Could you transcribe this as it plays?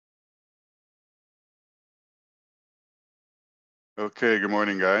Okay, good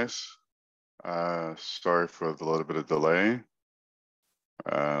morning, guys. Sorry for the little bit of delay.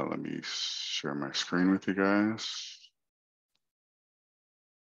 Let me share my screen with you guys.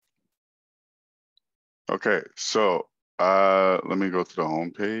 Okay, so let me go to the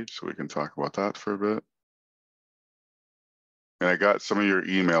home page so we can talk about that for a bit. And I got some of your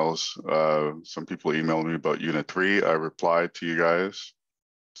emails. Some people emailed me about Unit 3. I replied to you guys.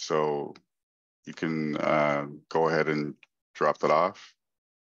 So you can go ahead and drop that off.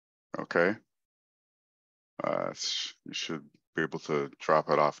 Okay. You should be able to drop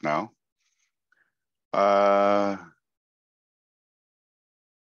it off now.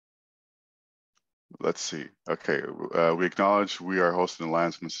 Let's see. Okay, we acknowledge we are hosting the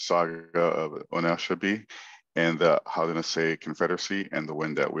lands Mississauga of Anishinaabe and the Haudenosaunee Confederacy and the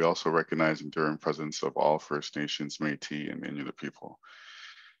Wendat. We also recognize enduring presence of all First Nations, Métis, and Inuit people.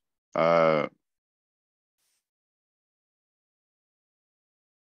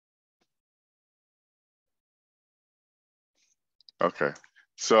 Okay,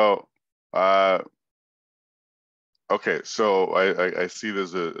 so okay, so I see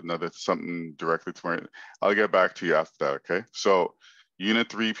there's another something directly to my. I'll get back to you after that. Okay, so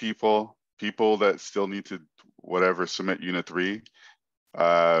Unit 3 people that still need to whatever submit Unit 3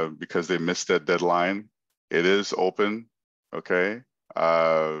 because they missed that deadline. It is open. Okay,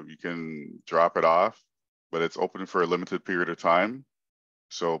 you can drop it off, but it's open for a limited period of time.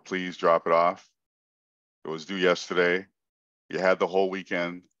 So please drop it off. It was due yesterday. You had the whole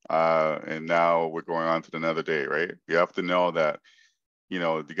weekend. And now we're going on to another day, right? You have to know that, you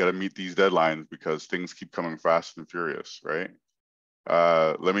got to meet these deadlines because things keep coming fast and furious, right?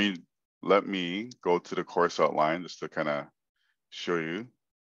 Let me go to the course outline just to kind of show you.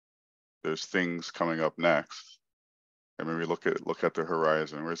 There's things coming up next. And maybe look at the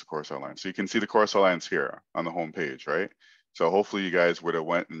horizon. Where's the course outline? So you can see the course outlines here on the home page, right? So hopefully you guys would have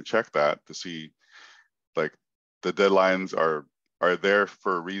went and checked that to see like the deadlines are there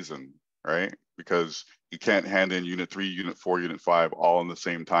for a reason, right? Because you can't hand in Unit 3, Unit 4, Unit 5 all in the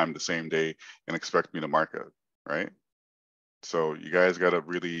same time, the same day, and expect me to mark it, right? So you guys got to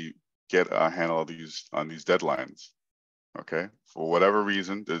really get a handle on these deadlines, okay? For whatever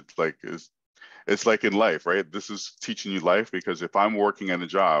reason, it's like in life, right? This is teaching you life because if I'm working at a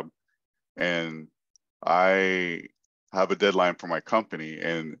job and I have a deadline for my company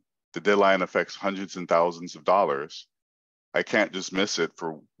and the deadline affects hundreds and thousands of dollars, I can't just miss it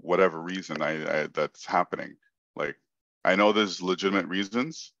for whatever reason that's happening. Like, I know there's legitimate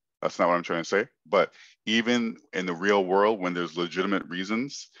reasons. That's not what I'm trying to say. But even in the real world, when there's legitimate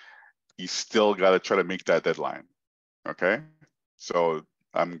reasons, you still got to try to make that deadline. Okay. So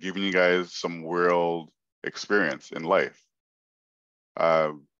I'm giving you guys some world experience in life.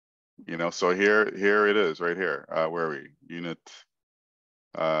 So here it is right here. Where are we? Unit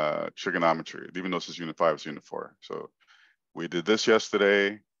trigonometry. Even though this is Unit 5, it's Unit 4. So we did this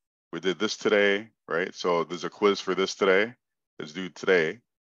yesterday. We did this today, right? So there's a quiz for this today. It's due today.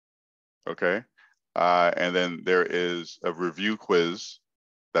 Okay. And then there is a review quiz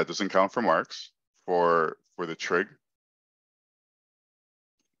that doesn't count for marks for the trig.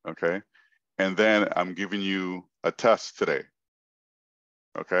 Okay. And then I'm giving you a test today.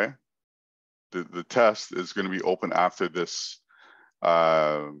 Okay. The test is going to be open after this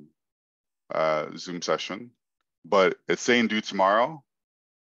Zoom session, but it's saying due tomorrow,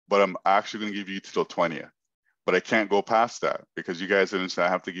 but I'm actually going to give you till 20th. But I can't go past that because you guys understand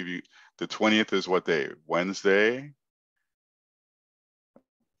I have to give you the 20th is what day? Wednesday?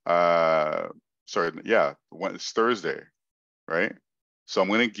 Sorry, yeah, it's Thursday, right? So I'm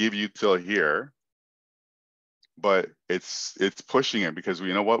going to give you till here, but it's pushing it because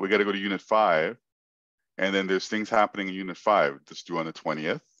you know what? We got to go to Unit 5, and then there's things happening in Unit 5 that's due on the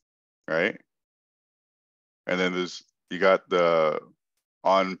 20th, right? And then you got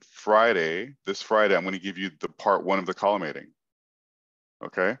on Friday, this Friday, I'm going to give you the part 1 of the collimating.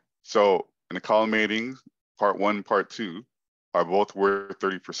 Okay, so in the collimating, part 1, part 2 are both worth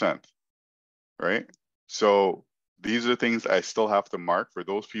 30%, right? So these are things I still have to mark for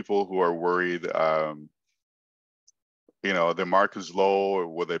those people who are worried, the mark is low, or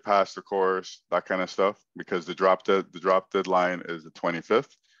will they pass the course, that kind of stuff, because the drop deadline is the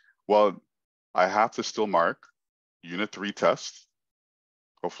 25th. Well, I have to still mark Unit 3 test.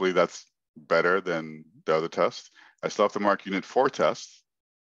 Hopefully that's better than the other test. I still have to mark Unit 4 test.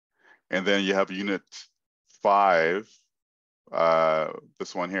 And then you have Unit 5,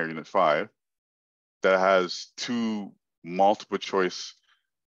 this one here, Unit 5, that has 2 multiple choice.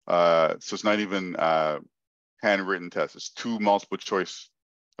 So it's not even handwritten tests. It's 2 multiple choice,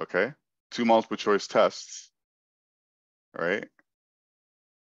 okay? 2 multiple choice tests, right?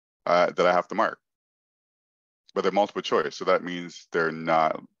 that I have to mark. But they're multiple choice, so that means they're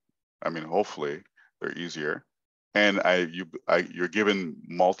not, I mean, hopefully they're easier. And you're given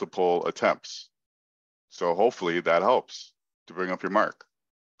multiple attempts. So hopefully that helps to bring up your mark.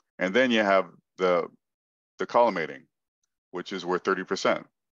 And then you have the collimating, which is worth 30%.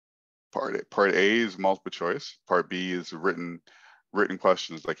 Part A is multiple choice. Part B is written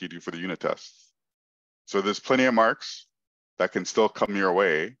questions like you do for the unit tests. So there's plenty of marks that can still come your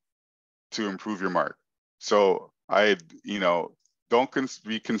way to improve your mark. So don't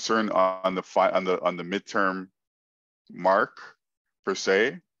be concerned on the midterm mark per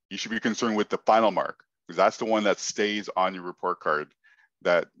se. You should be concerned with the final mark, because that's the one that stays on your report card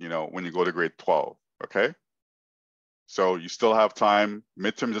that, when you go to grade 12, okay? So you still have time.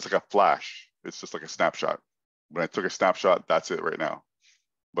 Midterm is just like a flash. It's just like a snapshot. When I took a snapshot, that's it right now.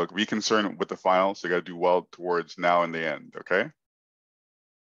 But be concerned with the final, so you got to do well towards now and the end, okay?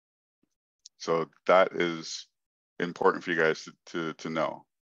 So that is important for you guys to know,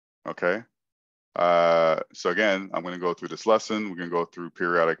 okay? So again, I'm going to go through this lesson. We're going to go through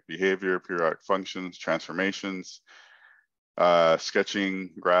periodic behavior, periodic functions, transformations,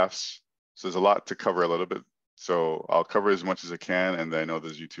 sketching, graphs. So there's a lot to cover a little bit. So I'll cover as much as I can, and then I know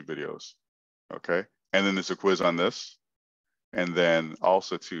there's YouTube videos, okay? And then there's a quiz on this. And then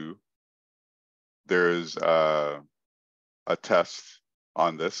also too, there's a test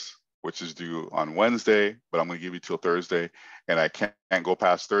on this, which is due on Wednesday, but I'm going to give you till Thursday, and I can't go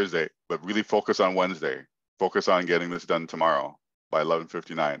past Thursday, but really focus on Wednesday. Focus on getting this done tomorrow by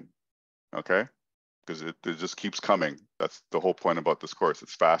 11:59, okay? Because it just keeps coming. That's the whole point about this course.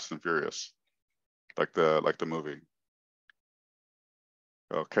 It's fast and furious, like the movie.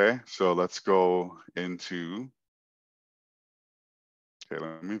 Okay, so let's go into, okay,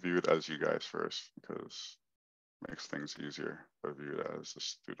 let me view it as you guys first, because it makes things easier if I view it as a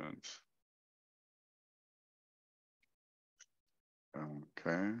student.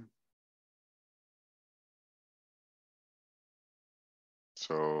 Okay.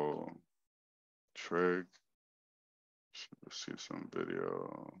 So Trig should receive some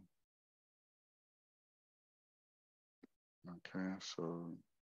video. Okay, so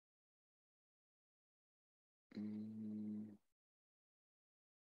is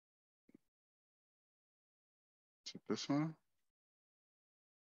it this one?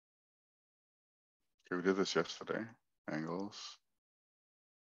 Okay, we did this yesterday. Angles.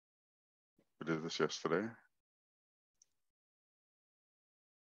 We did this yesterday.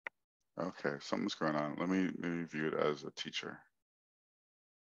 Okay, something's going on. Let me maybe view it as a teacher.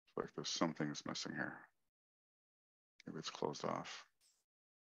 It's like there's something's missing here. Maybe it's closed off.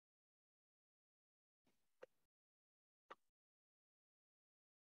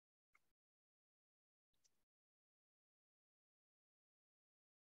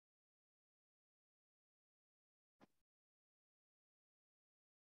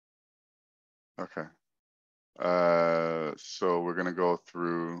 Okay. So we're gonna go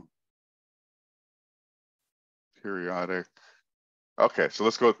through periodic. Okay, so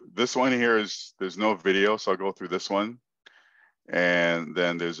let's go. This one here is, there's no video, so I'll go through this one. And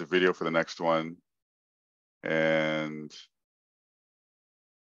then there's a video for the next one. And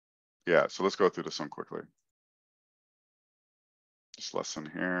yeah, so let's go through this one quickly. This lesson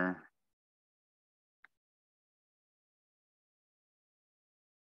here.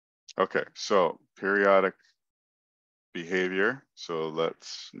 Okay, so periodic behavior. So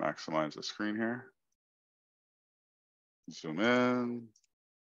let's maximize the screen here. Zoom in.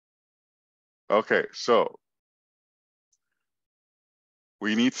 Okay, so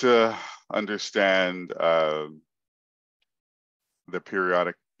we need to understand the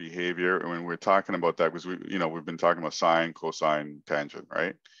periodic behavior. And when we're talking about that, because we've been talking about sine, cosine, tangent,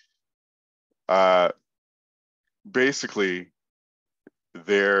 right? Basically,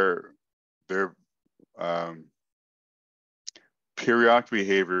 their periodic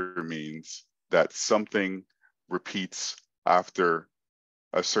behavior means that something repeats after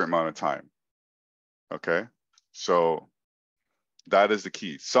a certain amount of time. Okay, so that is the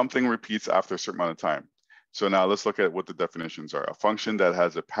key. Something repeats after a certain amount of time. So now let's look at what the definitions are. A function that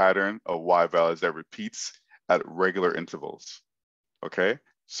has a pattern of y values that repeats at regular intervals. Okay,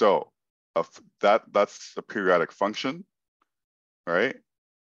 so that's a periodic function, right?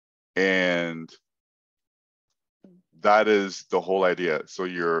 And that is the whole idea. So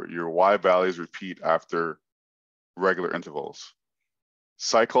your y values repeat after regular intervals.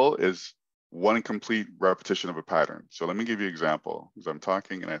 Cycle is one complete repetition of a pattern. So let me give you an example, because I'm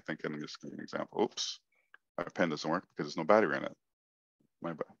talking and I think I'm just giving an example. Oops, my pen doesn't work because there's no battery in it.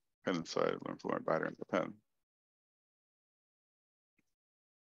 My pen inside, learn to learn battery in the pen.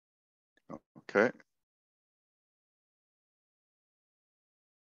 Okay.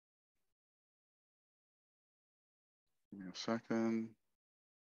 Give me a second.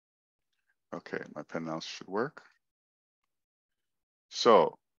 Okay, my pen now should work.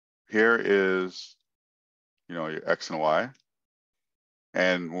 So here is, you know, your X and Y.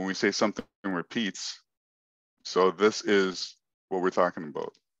 And when we say something repeats, so this is what we're talking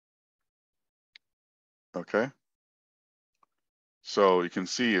about. Okay. So you can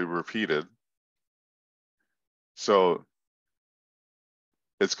see it repeated. So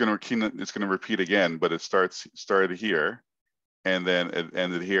it's going to repeat again, but it started here, and then it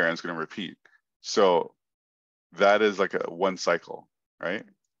ended here, and it's going to repeat. So that is like a one cycle, right?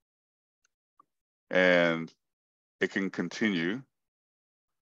 And it can continue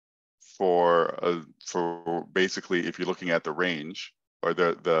for basically, if you're looking at the range or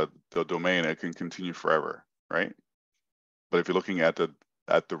the domain, it can continue forever, right? But if you're looking at the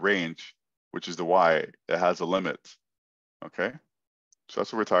range, which is the Y, it has a limit. Okay, so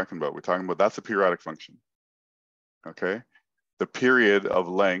that's what we're talking about. We're talking about, that's a periodic function. Okay, the period of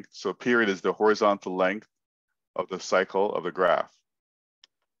length. So period is the horizontal length of the cycle of the graph.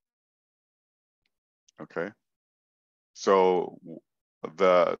 Okay, so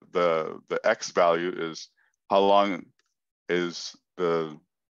the X value is how long is the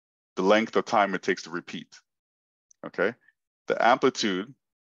length of time it takes to repeat. Okay, the amplitude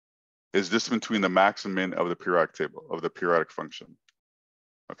is this between the max and min of the periodic table, of the periodic function.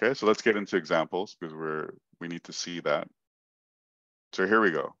 Okay, so let's get into examples because we need to see that. So here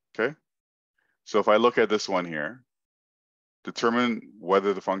we go, okay? So if I look at this one here, determine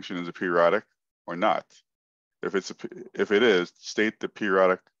whether the function is a periodic or not. If it is, state the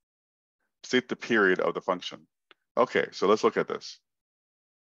period of the function. Okay, so let's look at this.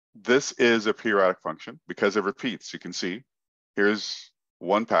 This is a periodic function because it repeats. You can see here's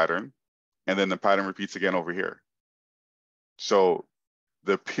one pattern, and then the pattern repeats again over here. So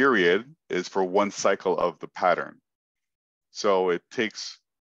the period is for one cycle of the pattern. So it takes,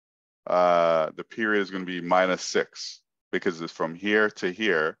 the period is going to be -6 because it's from here to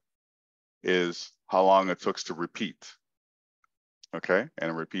here is how long it took to repeat. Okay,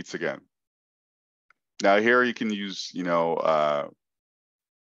 and it repeats again. Now here you can use, you know,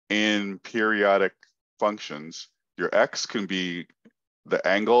 in periodic functions, your X can be the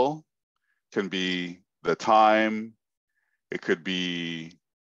angle, can be the time, it could be,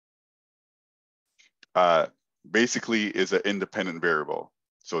 basically is an independent variable.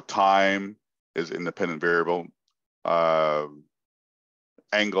 So time is independent variable.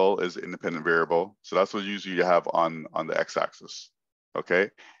 Angle is independent variable. So that's what usually you have on the x-axis,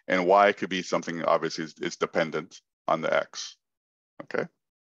 okay? And y could be something, obviously, is dependent on the x, okay?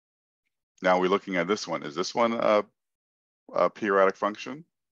 Now we're looking at this one. Is this one a periodic function?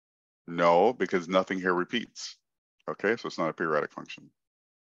 No, because nothing here repeats, okay? So it's not a periodic function.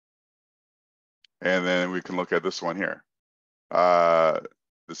 And then we can look at this one here.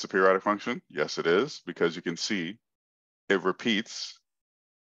 This is a periodic function? Yes, it is, because you can see it repeats.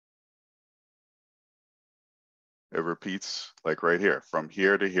 It repeats like right here. From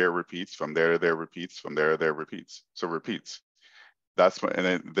here to here repeats, from there to there repeats, from there to there repeats. So repeats. That's my,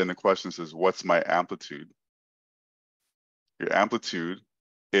 and then the question says, what's my amplitude? Your amplitude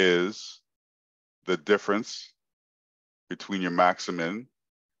is the difference between your max and min,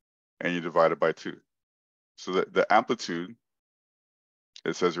 and you divide it by 2. So the amplitude,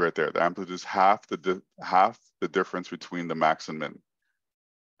 it says right there, the amplitude is half the difference between the max and min.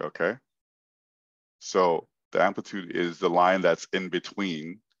 Okay. So the amplitude is the line that's in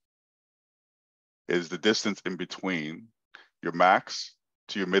between, is the distance in between your max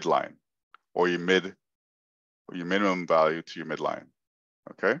to your midline, or your minimum value to your midline.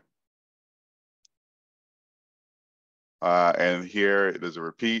 Okay. And here, does it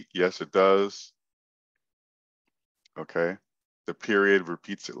repeat? Yes, it does. Okay. The period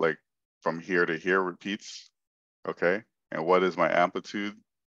repeats it, like from here to here repeats. Okay. And what is my amplitude?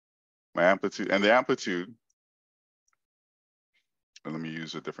 My amplitude, and the amplitude, and let me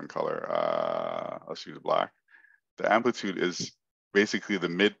use a different color. Let's use black. The amplitude is basically the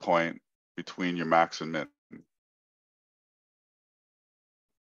midpoint between your max and min.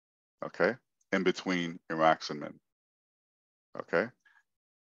 Okay. In between your max and min. Okay.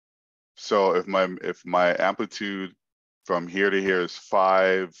 So if my amplitude from here to here is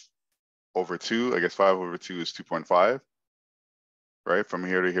 5/2, I guess 5/2 is 2.5, right? From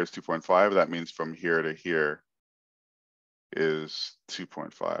here to here is 2.5. That means from here to here is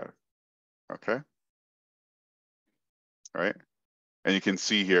 2.5, okay? Right? And you can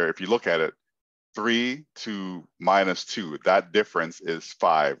see here, if you look at it, 3 to -2, that difference is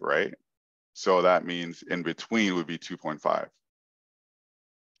 5, right? So that means in between would be 2.5.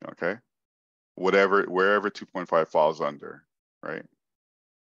 Okay. Wherever 2.5 falls under, right?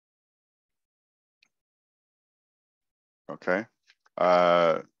 Okay.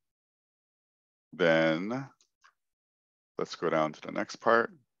 Then let's go down to the next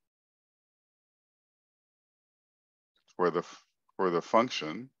part. For the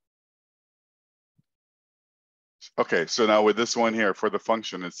function. Okay, so now with this one here, for the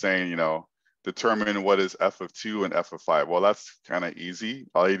function, it's saying, you know, determine what is f of 2 and f of 5. Well, that's kind of easy.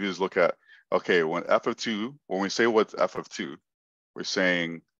 All you do is look at, okay, when f of 2, when we say what's f of 2, we're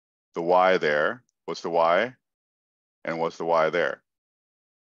saying the y there, what's the y, and what's the y there,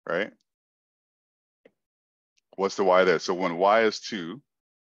 right? What's the y there? So when y is 2,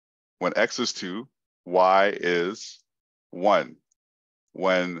 when x is 2, y is 1.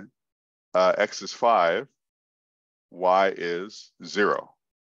 When x is 5, y is 0,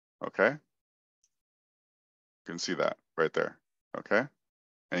 okay? You can see that right there, okay?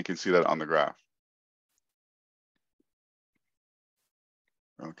 And you can see that on the graph.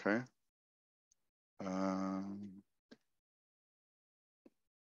 Okay.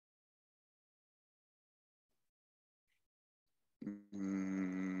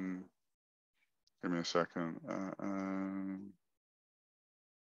 Give me a second.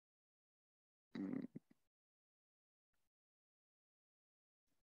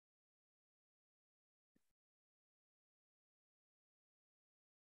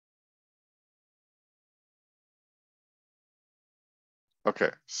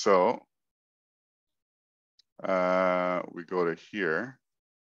 Okay, so we go to here.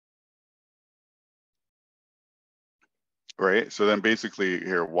 Right, so then basically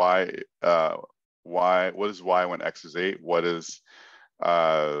here, what is y when x is 8? What is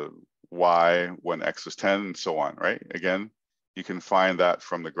y when x is 10, and so on, right? Again, you can find that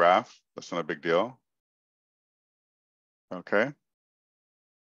from the graph. That's not a big deal. Okay.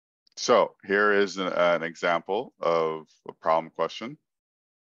 So here is an example of a problem question.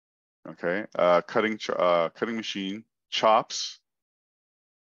 Okay, cutting machine chops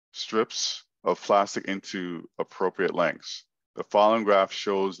strips of plastic into appropriate lengths. The following graph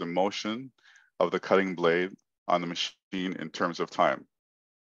shows the motion of the cutting blade on the machine in terms of time.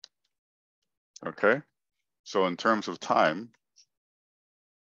 Okay, so in terms of time,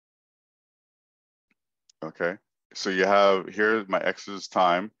 okay, so you have here my x's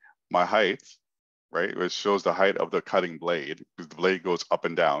time, my height, right, which shows the height of the cutting blade, because the blade goes up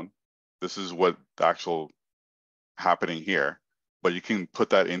and down. This is what the actual happening here, but you can put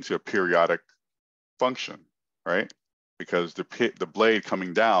that into a periodic function, right? Because the blade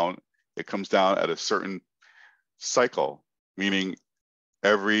coming down, it comes down at a certain cycle, meaning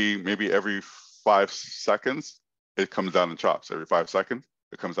maybe every 5 seconds, it comes down and chops. Every 5 seconds,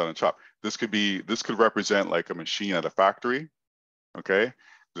 it comes down and chops. This could represent like a machine at a factory, okay?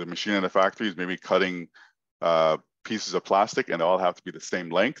 The machine at a factory is maybe cutting pieces of plastic, and they all have to be the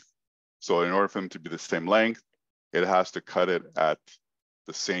same length. So in order for them to be the same length, it has to cut it at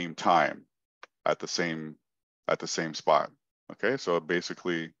the same time, at the same spot. Okay, so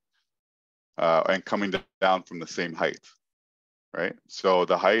basically, and coming down from the same height, right? So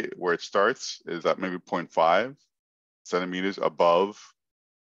the height where it starts is at maybe 0.5 centimeters above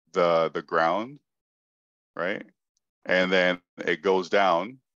the ground, right? And then it goes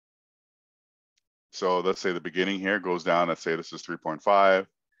down. So let's say the beginning here goes down. Let's say this is 3.5,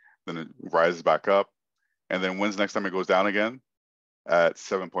 then it rises back up. And then when's the next time it goes down again? At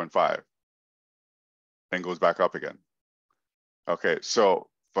 7.5, and goes back up again. Okay, so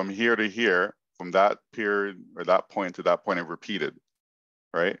from here to here, from that period or that point to that point, it repeated,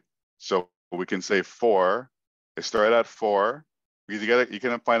 right? So we can say 4. It started at 4 because you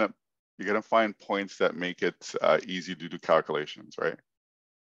gotta find points that make it easy to do calculations, right?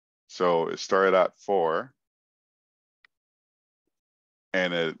 So it started at 4,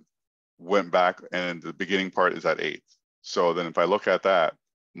 and it went back, and the beginning part is at 8. So then if I look at that,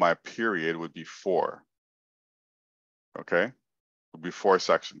 my period would be 4. Okay, it would be 4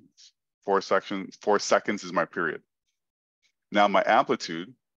 sections. 4 seconds is my period. Now my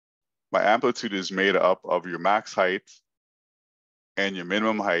amplitude is made up of your max height and your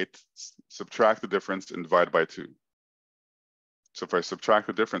minimum height. Subtract the difference and divide by 2. So if I subtract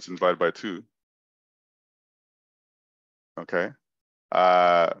the difference and divide by 2, okay.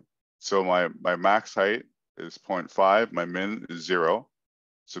 So my max height is 0.5, my min is 0.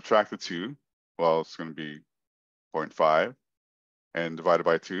 Subtract the 2, well, it's gonna be 0.5, and divided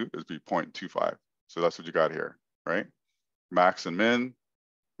by 2 is be 0.25. So that's what you got here, right? Max and min,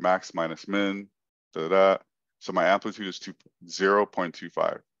 max minus min, da da da. So my amplitude is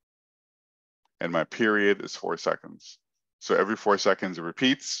 0.25. and my period is 4 seconds. So every 4 seconds it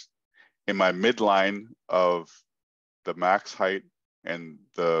repeats. In my midline of the max height and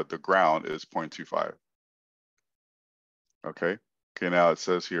the ground is 0.25. Okay. Okay, now it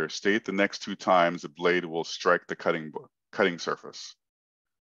says here, state the next 2 times the blade will strike the cutting surface.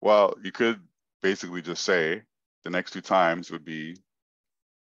 Well, you could basically just say the next 2 times would be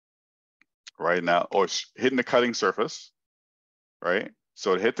right now, or hitting the cutting surface, right?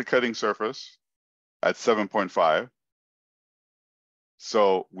 So it hit the cutting surface at 7.5.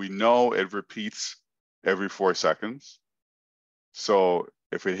 So we know it repeats every 4 seconds. So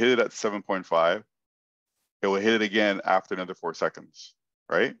if it hit it at 7.5, it will hit it again after another 4 seconds,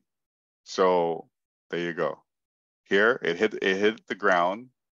 right? So there you go. Here, it hit the ground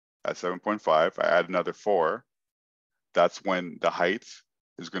at 7.5. I add another 4. That's when the height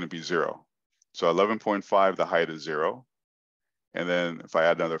is going to be 0. So 11.5, the height is 0. And then if I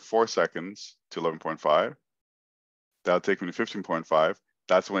add another 4 seconds to 11.5, that'll take me to 15.5.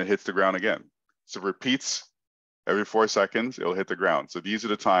 That's when it hits the ground again. So it repeats every 4 seconds, it'll hit the ground. So these are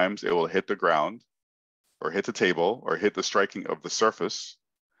the times it will hit the ground or hit the table or hit the striking of the surface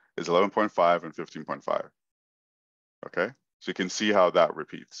is 11.5 and 15.5. Okay, so you can see how that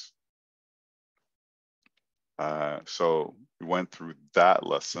repeats. So we went through that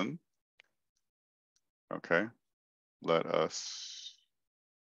lesson. Okay, let us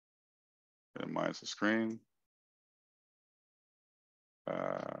minimize the screen.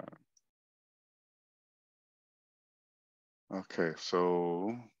 Okay,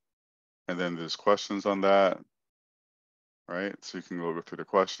 so, and then there's questions on that, right? So you can go through the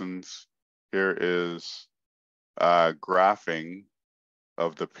questions. Here is graphing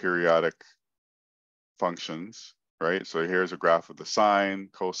of the periodic functions, right? So here's a graph of the sine,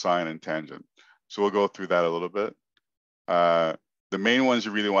 cosine, and tangent. So we'll go through that a little bit. The main ones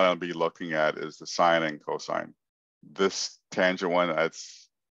you really want to be looking at is the sine and cosine. This tangent one,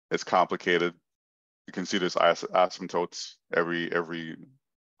 it's complicated. You can see there's asymptotes every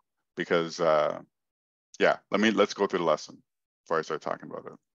because yeah. Let's go through the lesson before I start talking about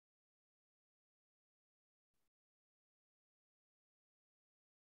it.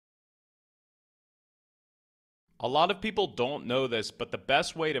 A lot of people don't know this, but the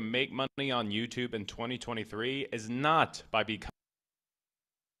best way to make money on YouTube in 2023 is not by becoming.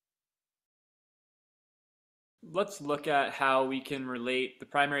 Let's look at how we can relate the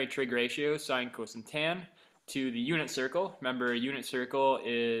primary trig ratio, sine, cosine, tan, to the unit circle. Remember, a unit circle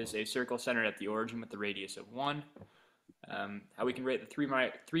is a circle centered at the origin with the radius of 1. How we can rate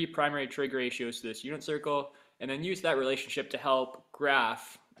the three primary trig ratios to this unit circle, and then use that relationship to help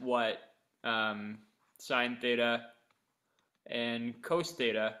graph what sine theta and cos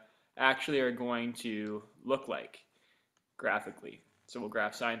theta actually are going to look like graphically. So we'll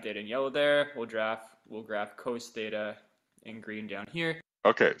graph sine theta in yellow there. We'll graph cos theta in green down here.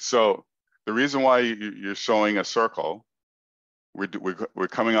 Okay, so the reason why you're showing a circle, we're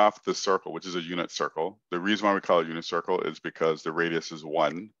coming off the circle, which is a unit circle. The reason why we call it unit circle is because the radius is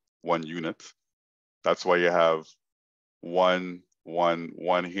one unit. That's why you have 1, 1,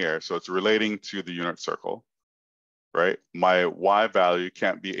 1 here. So it's relating to the unit circle, right? My y value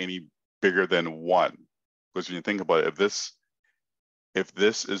can't be any bigger than 1. Because when you think about it, if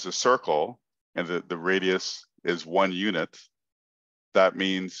this is a circle and the radius is 1 unit, that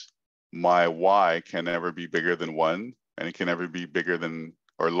means my y can never be bigger than 1, and it can never be bigger than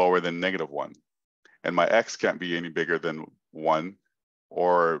or lower than -1. And my x can't be any bigger than 1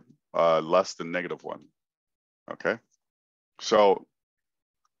 or less than -1. Okay, so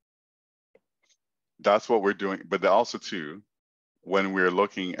that's what we're doing. But also too, when we're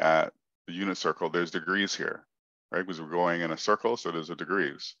looking at the unit circle, there's degrees here, right? Because we're going in a circle, so there's a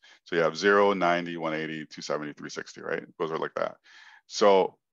degrees. So you have 0, 90, 180, 270, 360, right? Those are like that.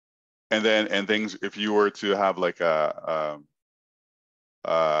 So, and things, if you were to have like a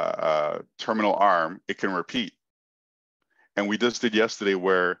terminal arm, it can repeat. And we just did yesterday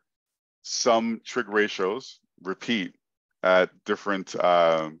where some trig ratios repeat at different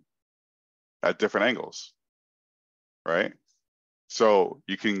angles, right? So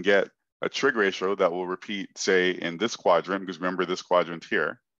you can get a trig ratio that will repeat, say, in this quadrant, because remember this quadrant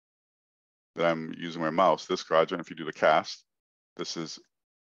here that I'm using my mouse, this quadrant, if you do the cast, this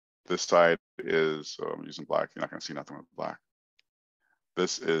side is, so I'm using black, you're not gonna see nothing with black.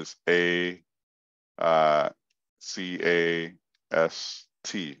 This is A, C, A, S,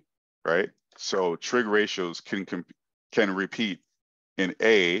 T, right? So trig ratios can repeat in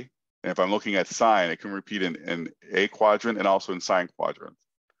A, and if I'm looking at sine, it can repeat in A quadrant and also in sine quadrant.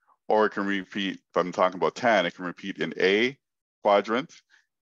 Or it can repeat, if I'm talking about tan, it can repeat in A quadrant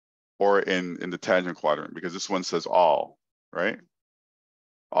or in the tangent quadrant, because this one says all, right?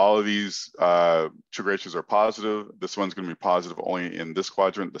 All of these trig ratios are positive. This one's going to be positive only in this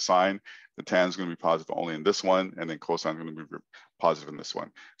quadrant, the sine. The tan is going to be positive only in this one, and then cosine is going to be positive in this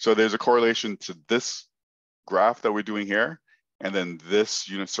one. So there's a correlation to this graph that we're doing here, and then this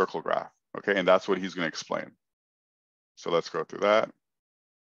unit circle graph, okay? And that's what he's going to explain. So let's go through that.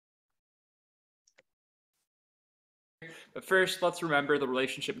 But first, let's remember the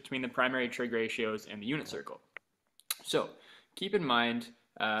relationship between the primary trig ratios and the unit circle. So keep in mind,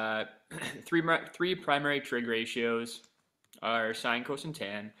 three primary trig ratios are sine, cos, and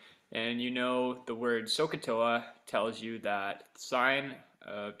tan. And you know the word SOHCAHTOA tells you that sine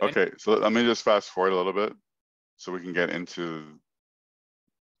of... Okay, so let me just fast forward a little bit so we can get into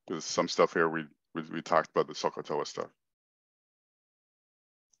some stuff here. We talked about the SOHCAHTOA stuff.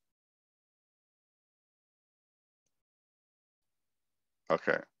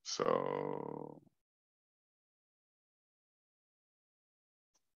 Okay, so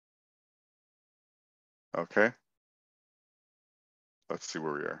okay, let's see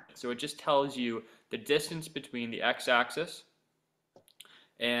where we are. So it just tells you the distance between the x-axis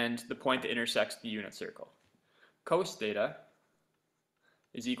and the point that intersects the unit circle. Cos theta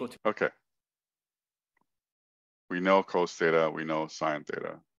is equal to... Okay. We know cos theta, we know sine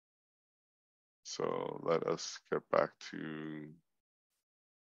theta. So let us get back to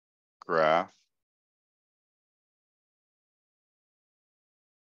graph.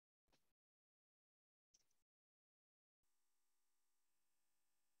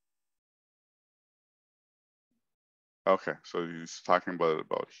 Okay, so he's talking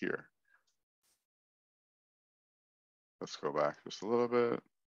about here. Let's go back just a little bit.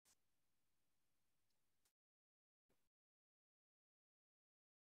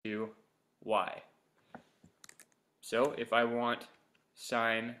 To y. So if I want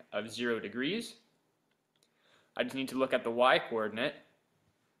sine of 0 degrees, I just need to look at the y coordinate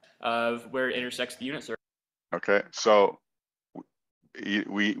of where it intersects the unit circle. Okay, so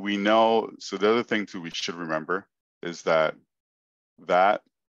we know, so the other thing too we should remember is that that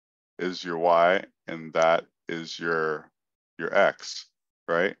is your y and that is your x,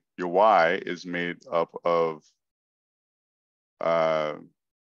 right? Your y is made up of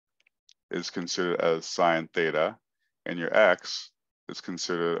is considered as sine theta, and your x is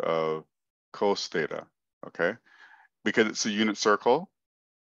considered of cos theta, okay? Because it's a unit circle,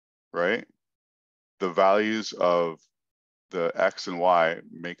 right? The values of the x and y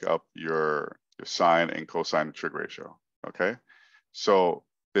make up your sine and cosine trig ratio, okay? So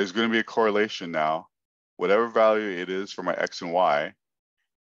there's going to be a correlation now. Whatever value it is for my x and y,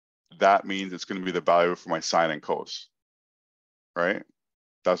 that means it's going to be the value for my sine and cos, right?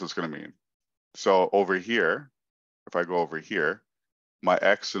 That's what it's going to mean. So over here, if I go over here, my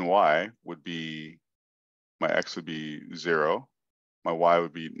x and y would be, my x would be 0, my y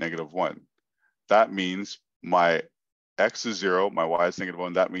would be -1. That means my x is 0, my y is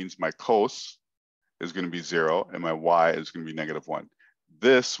 -1. That means my cos is going to be 0 and my y is going to be -1.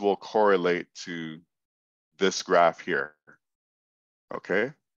 This will correlate to this graph here,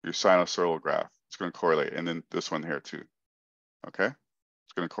 okay? Your sinusoidal graph. It's going to correlate, and then this one here too, okay?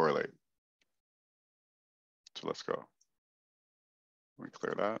 It's going to correlate. So let's go. Let me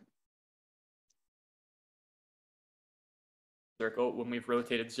clear that. Circle when we've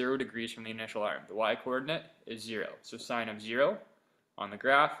rotated 0 degrees from the initial arm. The y coordinate is 0. So sine of 0 on the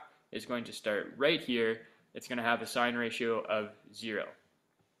graph is going to start right here. It's going to have a sine ratio of 0.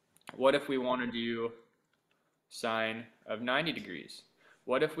 What if we want to do sine of 90 degrees?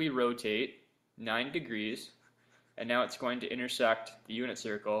 What if we rotate 90 degrees and now it's going to intersect the unit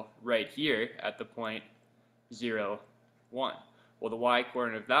circle right here at the point 0, 1. Well, the y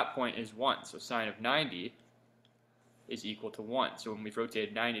coordinate of that point is 1, so sine of 90 is equal to 1. So when we've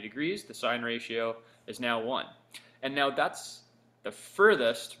rotated 90 degrees, the sine ratio is now 1. And now that's the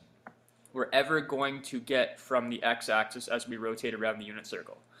furthest we're ever going to get from the x-axis as we rotate around the unit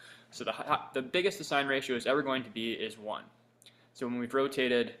circle. So the biggest the sine ratio is ever going to be is 1. So when we've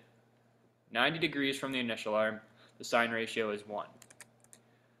rotated 90 degrees from the initial arm, the sine ratio is 1.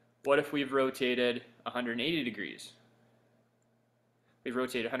 What if we've rotated 180 degrees? We've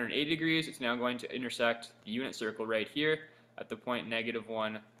rotated 180 degrees, it's now going to intersect the unit circle right here at the point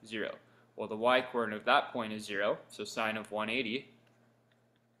 -1, 0. Well, the y coordinate of that point is 0, so sine of 180,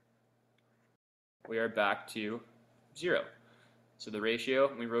 we are back to 0. So the ratio,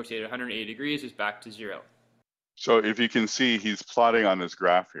 when we rotated 180 degrees, is back to 0. So if you can see, he's plotting on this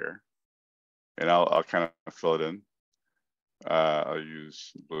graph here, and I'll kind of fill it in. I'll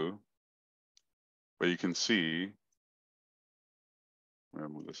use blue, but you can see I'm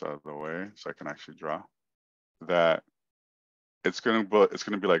gonna move this out of the way so I can actually draw. That it's gonna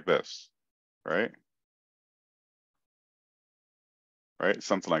be like this, right? Right,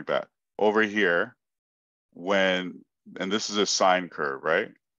 something like that. Over here, and this is a sine curve,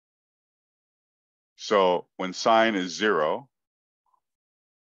 right? So when sine is 0,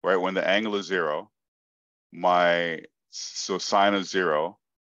 right, when the angle is 0, so sine is 0,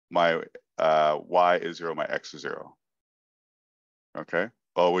 my y is 0, my x is 0. Okay.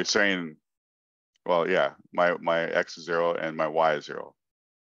 Well, we're saying, well, yeah, my x is 0 and my y is 0.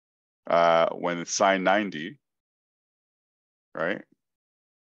 When it's sine 90, right?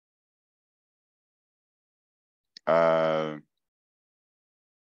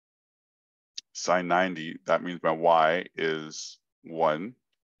 Sine 90, that means my y is 1.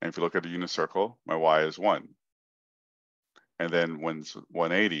 And if you look at the unit circle, my y is 1. And then when it's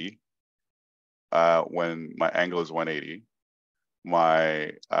 180, when my angle is 180,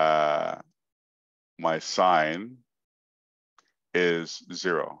 my sine is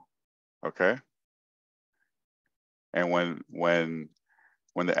 0. Okay. And when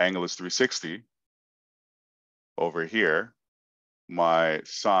the angle is 360, over here, my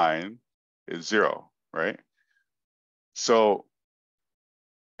sine is 0, right? So,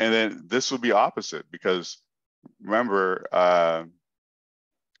 and then this would be opposite, because remember,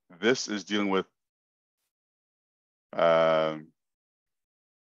 this is dealing with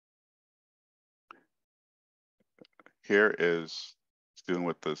here is dealing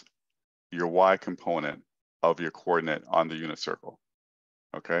with your y component of your coordinate on the unit circle,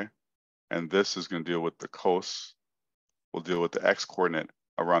 okay? And this is going to deal with the cos, will deal with the x coordinate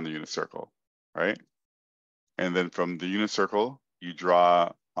around the unit circle, right? And then from the unit circle, you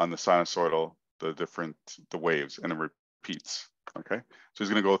draw on the sinusoidal the waves, and it repeats, okay? So he's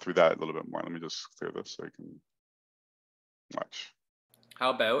going to go through that a little bit more. Let me just clear this so you can watch.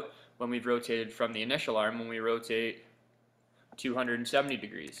 How about when we've rotated from the initial arm, when we rotate 270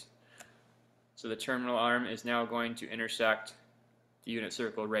 degrees? So the terminal arm is now going to intersect the unit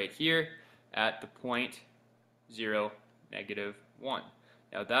circle right here at the point 0, -1.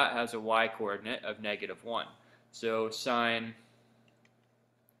 Now that has a y coordinate of -1. So sine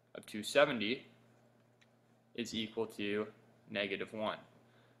of 270 is equal to -1.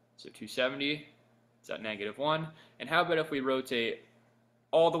 So 270 is at -1. And how about if we rotate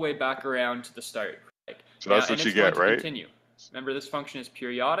all the way back around to the start? So that's what you get, right? Continue. Remember, this function is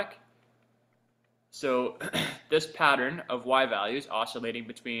periodic. So this pattern of y values oscillating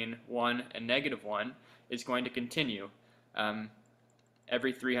between 1 and -1 is going to continue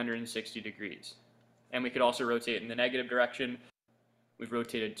every 360 degrees. And we could also rotate in the negative direction. We've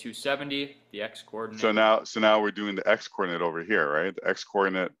rotated 270, the x coordinate. So now we're doing the x coordinate over here, right? The x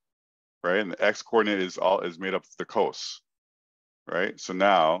coordinate, right? And the x coordinate is made up of the cos, right? So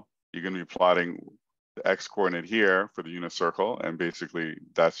now you're going to be plotting the x coordinate here for the unit circle, and basically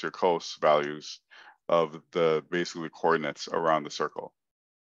that's your cos values of the basically coordinates around the circle,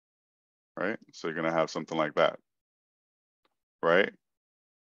 right? So you're going to have something like that, right?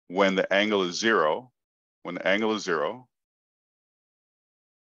 When the angle is 0, the angle is 0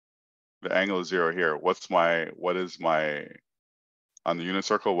 here. What is my, on the unit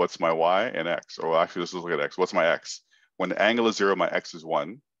circle, what's my y and x? Or actually, let's look at x. What's my x? When the angle is 0, my x is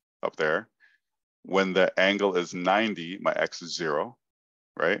 1 up there. When the angle is 90, my x is 0,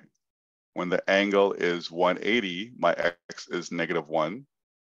 right? When the angle is 180, my x is -1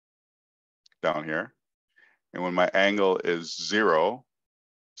 down here. And when my angle is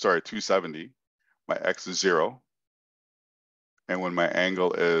 270, my x is 0. And when my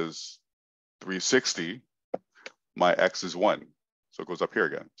angle is 360, my x is 1. So it goes up here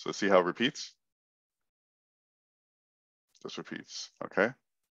again. So see how it repeats? This repeats, okay?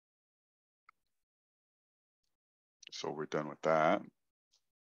 So we're done with that.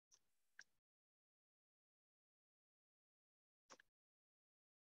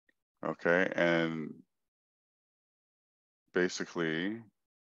 Okay, and basically,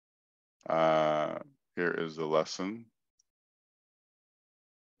 here is the lesson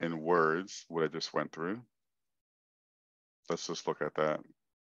in words, what I just went through. Let's just look at that.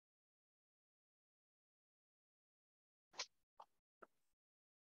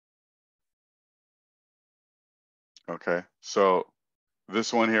 Okay, so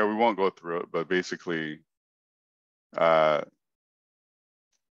this one here, we won't go through it, but basically,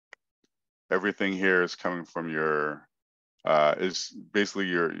 everything here is coming from your, is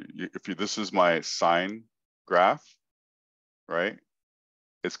basically this is my sine graph, right?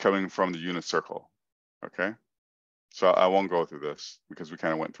 It's coming from the unit circle, okay? So I won't go through this because we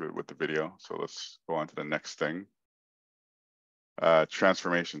kind of went through it with the video. So let's go on to the next thing.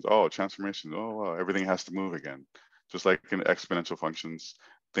 Transformations. Oh, transformations. Oh, well, everything has to move again. Just like in exponential functions,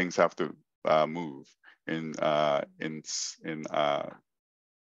 things have to move. In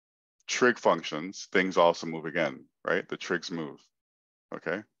trig functions, things also move again, right? The trigs move.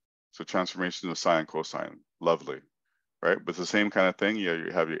 Okay. So transformations of sine, cosine. Lovely. Right? But it's the same kind of thing. Yeah,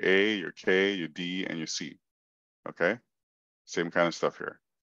 you have your A, your K, your D, and your C. Okay. Same kind of stuff here.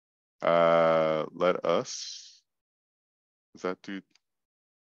 Let us, does that do?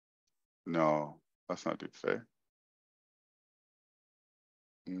 No, that's not due today.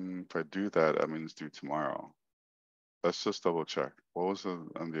 If I do that, that means due tomorrow. Let's just double check. What was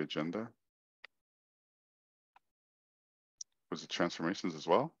on the agenda? Was it transformations as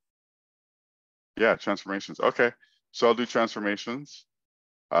well? Yeah, transformations. Okay, so I'll do transformations.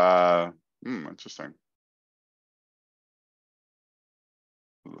 Interesting.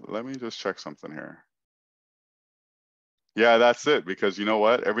 Let me just check something here. Yeah, that's it, because you know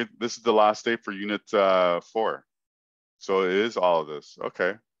what? This is the last day for unit 4. So it is all of this.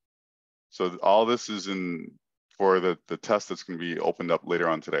 Okay. So all this is in for the test that's going to be opened up later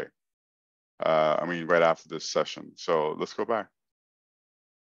on today. I mean, right after this session. So let's go back.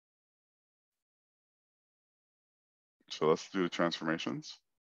 So let's do the transformations.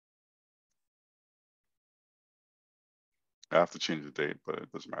 I have to change the date, but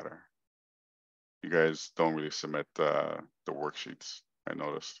it doesn't matter. You guys don't really submit the worksheets, I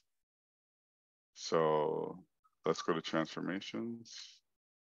noticed. So let's go to transformations.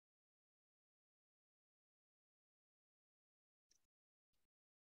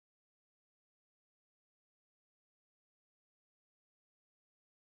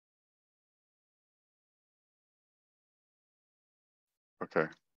 Okay.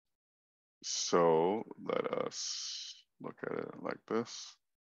 So let us look at it like this.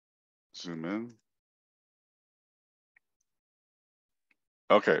 Zoom in.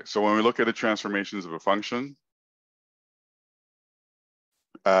 Okay, so when we look at the transformations of a function,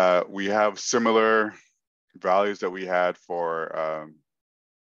 we have similar values that we had for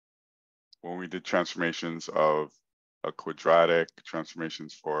when we did transformations of a quadratic,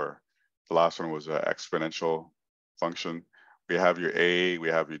 transformations for the last one was an exponential function. We have your A, we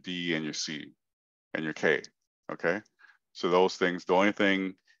have your D, and your C, and your K, okay? So those things, the only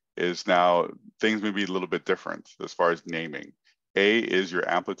thing is now things may be a little bit different as far as naming. A is your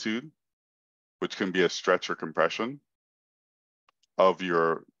amplitude, which can be a stretch or compression of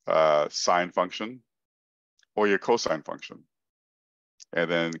your sine function or your cosine function. And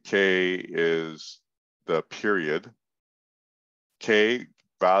then K is the period. K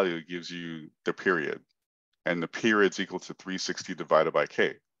value gives you the period, and the period's equal to 360 divided by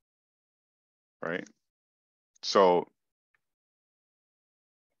K, right? So,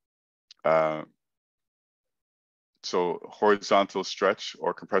 so horizontal stretch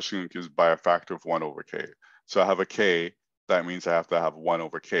or compression is by a factor of 1 over K. So I have a K, that means I have to have 1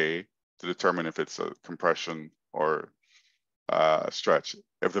 over K to determine if it's a compression or stretch.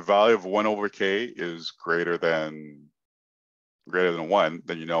 If the value of 1 over K is greater than 1,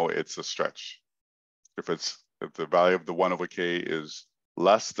 then you know it's a stretch. If the value of the 1 over K is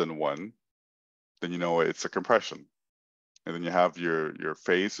less than 1, then you know it's a compression. And then you have your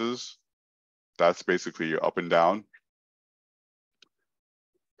phases. That's basically your up and down.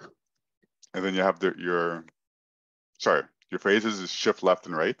 And then you have your phases is shift left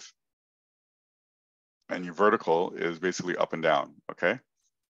and right. And your vertical is basically up and down, okay?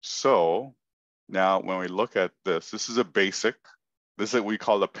 So now when we look at this is a basic. This is what we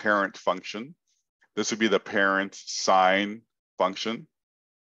call the parent function. This would be the parent sine function,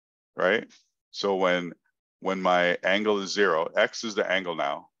 right? So when my angle is 0, x is the angle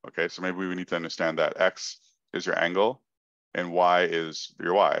now, okay? So maybe we need to understand that x is your angle and y is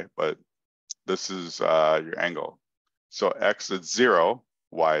your y, but this is your angle. So x is 0,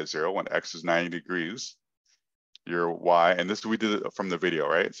 y is 0. When x is 90 degrees, your y, and this we did it from the video,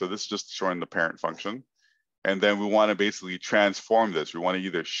 right? So this is just showing the parent function. And then we want to basically transform this. We want to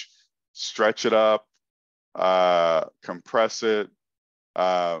either stretch it up, compress it,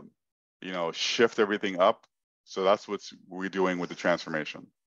 shift everything up. So that's what we're doing with the transformation.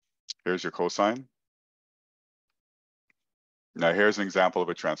 Here's your cosine. Now here's an example of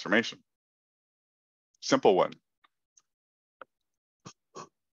a transformation. Simple one.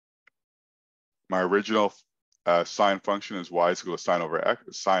 My original sine function is y is equal to sine over x,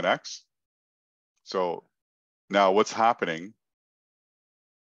 sine x. So now what's happening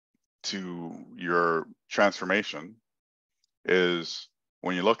to your transformation is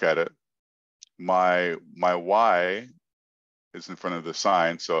when you look at it, my y is in front of the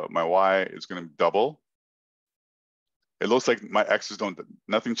sine, so my y is going to double, it looks like my x's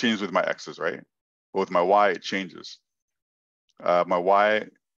nothing changes with my x's, right? But with my y, it changes. My y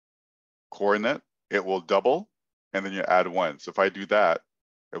coordinate, it will double, and then you add 1. So if I do that,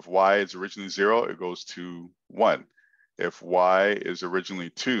 if y is originally 0, it goes to 1. If y is originally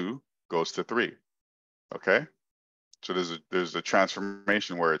 2, it goes to 3. Okay? So there's a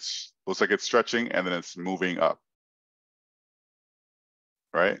transformation where it's looks like it's stretching and then it's moving up.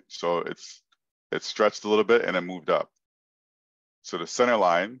 Right? So it's stretched a little bit and it moved up. So the center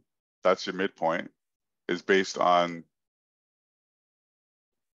line, that's your midpoint, is based on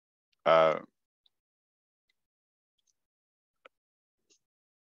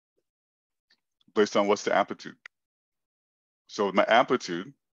what's the amplitude. So with my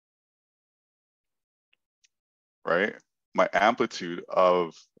amplitude, right? My amplitude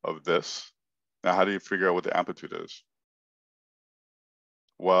of this. Now, how do you figure out what the amplitude is?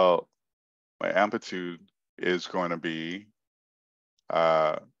 Well, my amplitude is going to be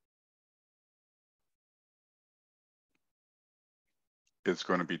it's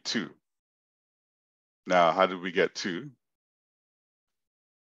going to be 2. Now, how did we get 2?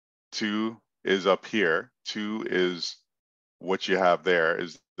 2 is up here. 2 is what you have there,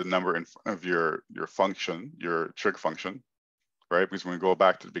 is the number in front of your function, your trig function, right? Because when we go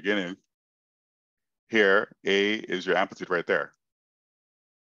back to the beginning, here, A is your amplitude right there.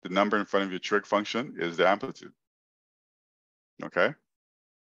 The number in front of your trig function is the amplitude, okay?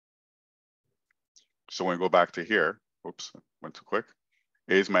 So when we go back to here, oops, went too quick.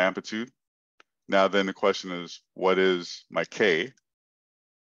 A is my amplitude. Now then the question is, what is my K?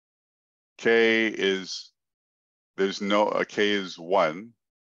 K is, K is 1.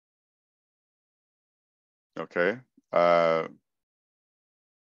 Okay. My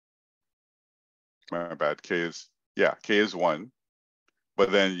bad, K is 1.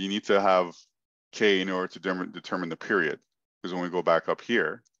 But then you need to have K in order to determine the period. Because when we go back up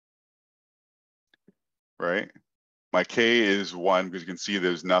here, right? My K is 1 because you can see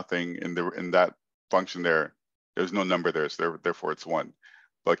there's nothing in that function there. There's no number there, so therefore it's 1.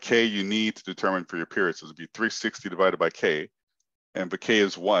 But K you need to determine for your period. So it'll be 360 divided by K. And if K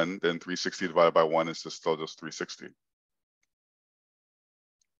is 1, then 360 divided by 1 is still just 360.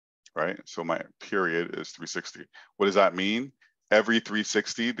 Right? So my period is 360. What does that mean? Every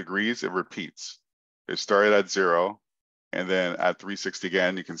 360 degrees, it repeats. It started at 0, and then at 360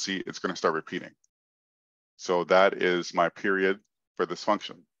 again, you can see it's going to start repeating. So that is my period for this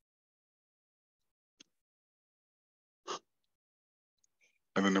function.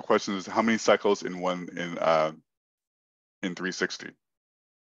 And then the question is, how many cycles in 360?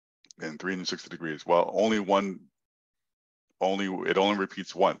 In 360 degrees? Well, it only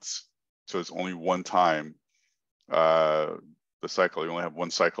repeats once. So it's only one time the cycle. You only have one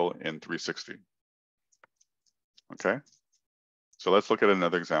cycle in 360. Okay. So let's look at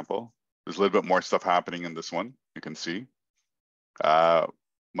another example. There's a little bit more stuff happening in this one. You can see my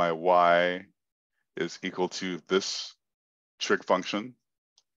y is equal to this trig function,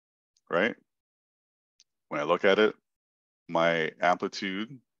 right? When I look at it, my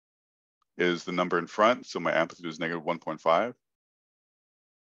amplitude is the number in front. So my amplitude is negative 1.5.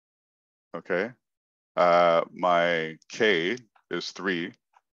 Okay. My K is 3.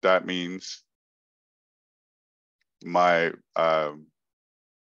 That means my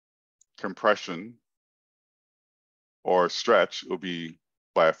compression or stretch will be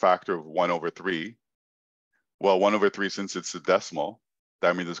by a factor of 1/3. Well, 1/3, since it's a decimal,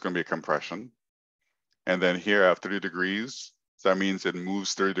 that means it's going to be a compression. And then here I have 30 degrees. So that means it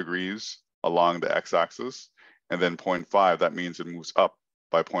moves 30 degrees along the x-axis. And then 0.5, that means it moves up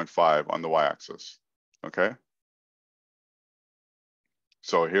by 0.5 on the y-axis. Okay.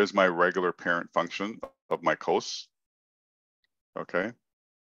 So here's my regular parent function of my cos. Okay.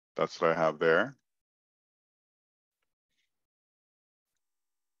 That's what I have there.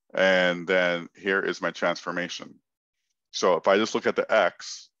 And then here is my transformation. So if I just look at the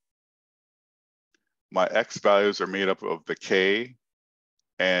x, my x values are made up of the k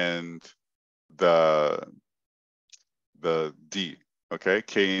and the d. Okay,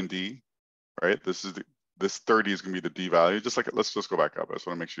 k and d, right? This 30 is gonna be the d value. Just like, let's just go back up. I just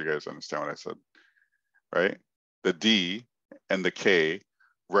wanna make sure you guys understand what I said, right? The d and the k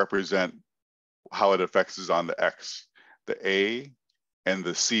represent how it affects us on the x. The a and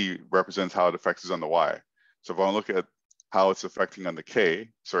the c represents how it affects us on the y. So if I look at how it's affecting on the k,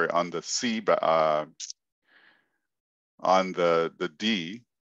 sorry, on the c, on the d,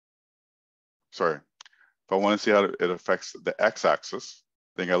 sorry, if I want to see how it affects the x-axis,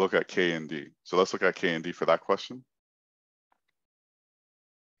 then I look at k and d. So let's look at k and d for that question.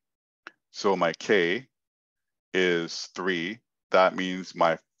 So my k is 3. That means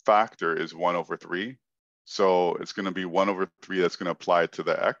my factor is 1 over 3. So it's going to be 1 over 3 that's going to apply to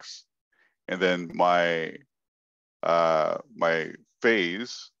the x. And then my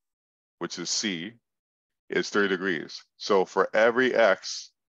phase, which is c, is 30 degrees. So for every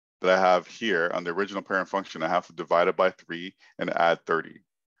x that I have here on the original parent function, I have to divide it by 3 and add 30.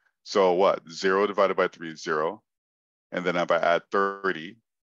 So what? 0 divided by 3 is 0. And then if I add 30,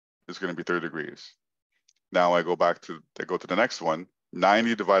 it's going to be 30 degrees. Now I go to the next one.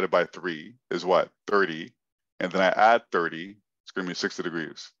 90 divided by 3 is what? 30. And then I add 30, it's going to be 60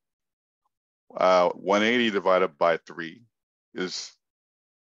 degrees. 180 divided by 3 is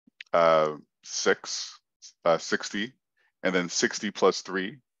 60. And then 60 plus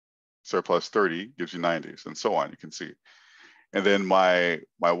 3, so plus 30 gives you 90, and so on, you can see. And then my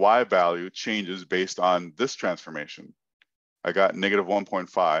y value changes based on this transformation. I got negative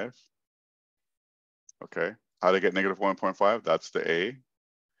 1.5. Okay, how did I get negative 1.5? That's the A.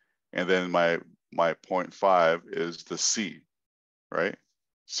 And then my 0.5 is the C, right?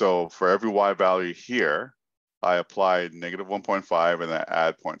 So for every y value here, I applied negative 1.5 and then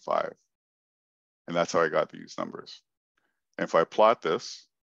add 0.5. And that's how I got these numbers. And if I plot this,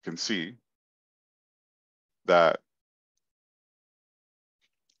 you can see that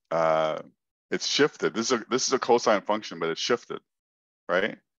it's shifted. This is a cosine function, but it's shifted,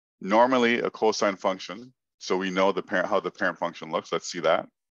 right? Normally a cosine function, so we know how the parent function looks. Let's see that.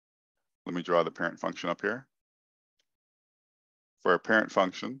 Let me draw the parent function up here. For a parent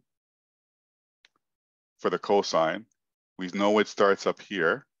function, for the cosine, we know it starts up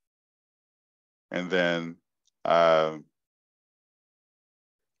here. And then at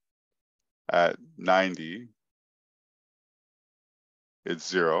 90, it's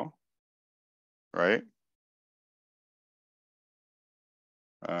 0, right?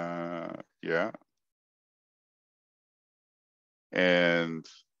 Yeah. And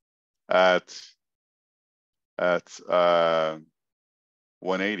at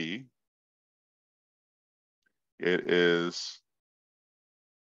 180, it is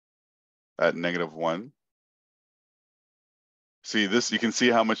at negative 1. See this, you can see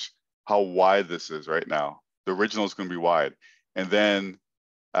how wide this is right now. The original is going to be wide. And then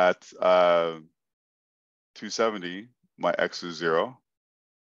at 270, my x is 0.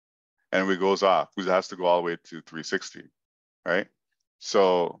 And it goes off because it has to go all the way to 360, right?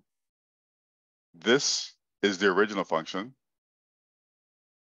 So this is the original function.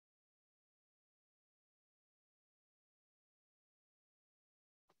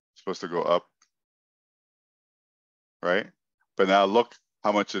 It's supposed to go up, right? But now look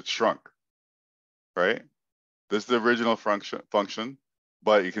how much it shrunk, right? This is the original function,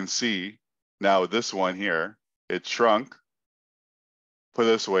 but you can see now this one here, it shrunk. Put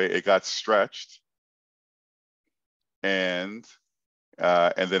it this way, it got stretched, and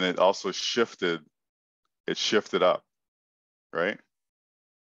then it also shifted. It shifted up, right?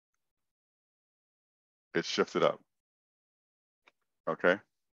 It shifted up. Okay,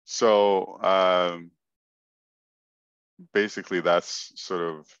 so basically that's sort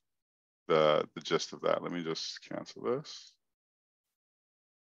of the gist of that. Let me just cancel this.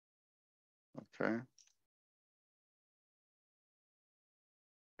 Okay.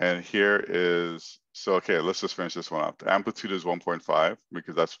 And here is, so okay, let's just finish this one up. The amplitude is 1.5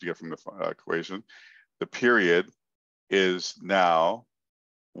 because that's what you get from the equation. The period is now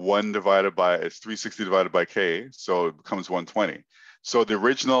 1 divided by, it's 360 divided by K, so it becomes 120. So the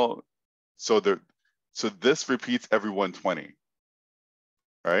original, so this repeats every 120,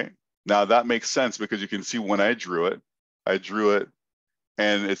 right? Now that makes sense because you can see when I drew it,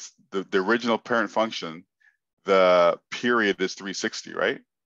 and it's the original parent function, the period is 360, right?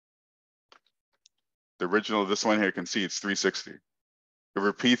 The original, this one here, you can see it's 360. It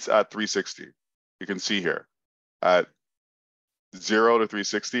repeats at 360. You can see here at 0 to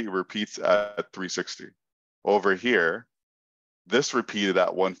 360, it repeats at 360. Over here, this repeated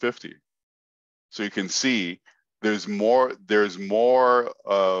at 150. So you can see there's more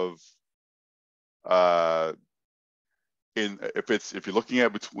of if you're looking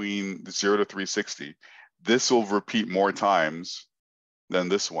at between 0 to 360, this will repeat more times than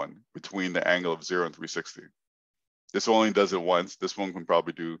this one between the angle of 0 and 360. This only does it once. This one can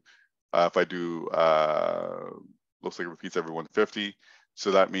probably do, if I do, looks like it repeats every 150.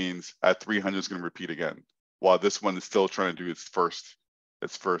 So that means at 300 it's going to repeat again, while this one is still trying to do its first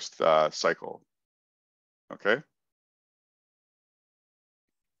cycle. Okay.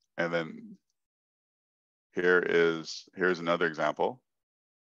 And then here's another example.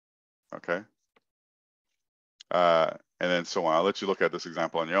 Okay. And then so on. I'll let you look at this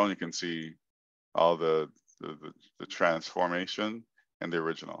example on your own. You can see all the the transformation and the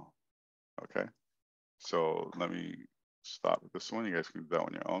original. Okay, so let me stop with this one. You guys can do that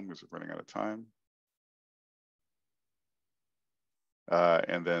on your own because we're running out of time.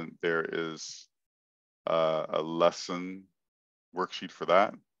 And then there is a lesson worksheet for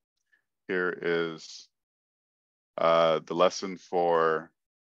that. Here is the lesson for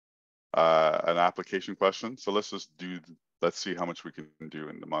an application question. So let's just let's see how much we can do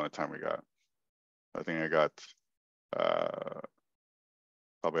in the amount of time we got. I think I got,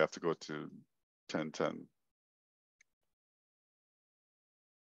 probably have to go to 10:10.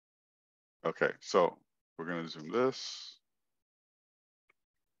 Okay, so we're gonna zoom this.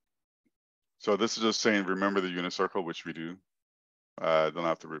 So this is just saying, remember the unit circle, which we do. Don't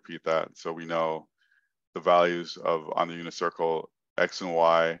have to repeat that. So we know the values of on the unit circle, X and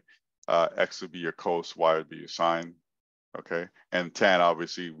Y. X would be your cos, Y would be your sine. Okay, and tan,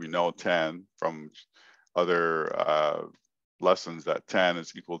 obviously we know tan from other lessons that tan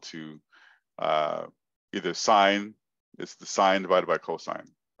is equal to either sine, it's the sine divided by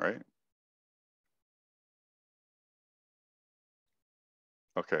cosine, right?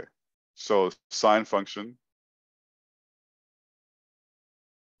 Okay, so sine function.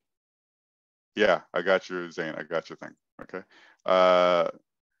 Yeah, I got your Zane, I got your thing, okay.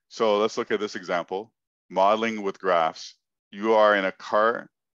 So let's look at this example. Modeling with graphs. You are in a car,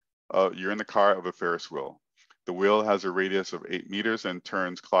 you're in the car of a Ferris wheel. The wheel has a radius of 8 meters and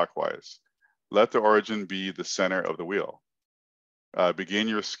turns clockwise. Let the origin be the center of the wheel. Begin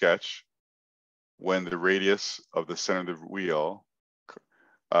your sketch when the radius of the center of the wheel,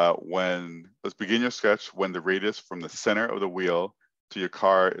 let's begin your sketch when the radius from the center of the wheel to your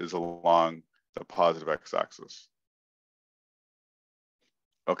car is along the positive x-axis.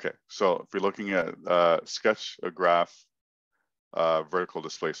 Okay, so if we're looking at sketch a graph, vertical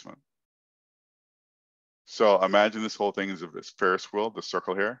displacement. So imagine this whole thing is a Ferris wheel, the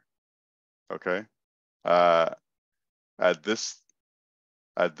circle here. Okay, at this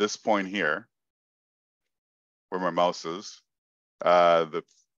point here, where my mouse is, the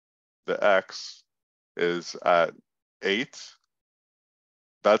x is at 8.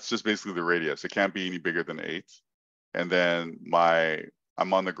 That's just basically the radius. It can't be any bigger than 8. And then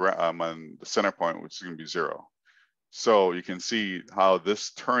I'm on the center point, which is going to be 0. So you can see how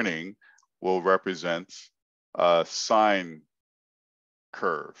this turning will represent a sine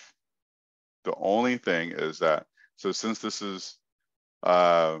curve. The only thing is that, so since this is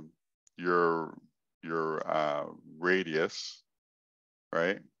your radius,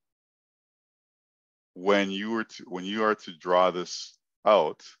 right? When you are to draw this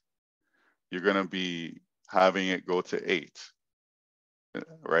out, you're going to be having it go to 8,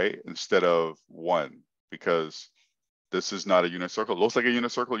 right? Instead of 1, because this is not a unit circle. It looks like a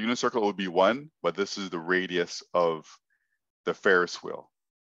unit circle. Unit circle would be 1, but this is the radius of the Ferris wheel.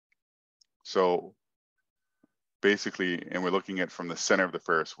 So basically, and we're looking at from the center of the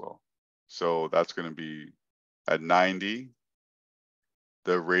Ferris wheel. So that's going to be at 90.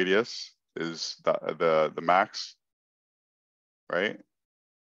 The radius is the max, right?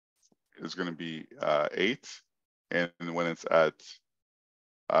 Is going to be 8, and when it's at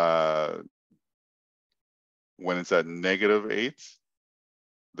 -8,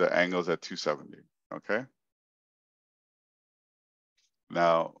 the angle is at 270. Okay.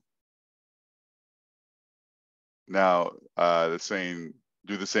 Now it's saying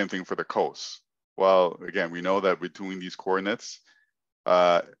do the same thing for the cos. Well, again, we know that between these coordinates,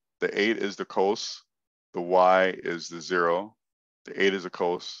 the 8 is the cos, the y is the 0, the 8 is a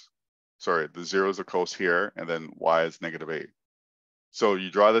cos. Sorry, the 0 is a cos here, and then y is -8. So you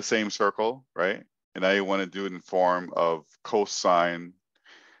draw the same circle, right? And now you want to do it in form of cosine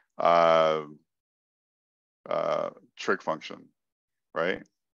trig function, right?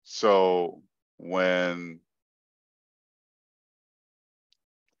 So when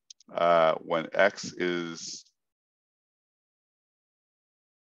x is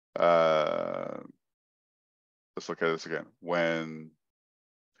let's look at this again. When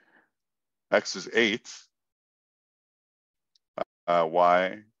x is 8,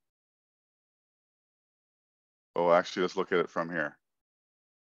 y. Oh, actually, let's look at it from here.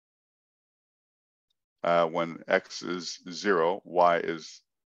 When x is 0, y is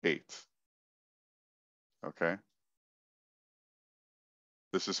 8. Okay.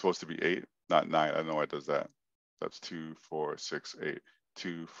 This is supposed to be 8, not 9. I don't know why it does that. That's 2, 4, 6, 8.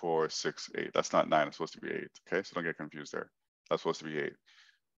 2, 4, 6, 8. That's not 9. It's supposed to be 8. Okay, so don't get confused there. That's supposed to be 8.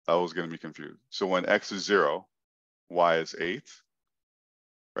 I was going to be confused. So when x is 0, y is 8,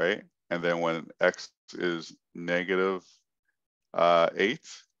 right? And then when x is -8,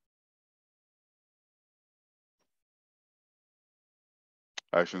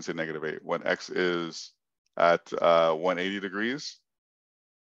 I shouldn't say -8. When X is at 180 degrees,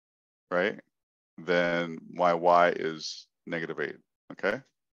 right? Then my Y is -8, okay?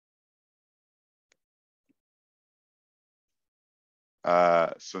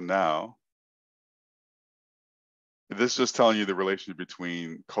 So now, this is just telling you the relationship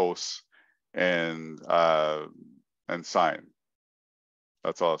between cos and sine.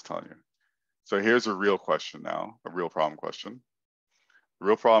 That's all it's telling you. So here's a real question now, a real problem question. The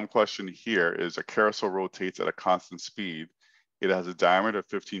real problem question here is a carousel rotates at a constant speed. It has a diameter of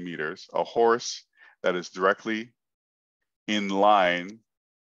 15 meters. A horse that is directly in line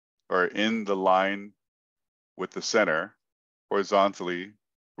or in the line with the center horizontally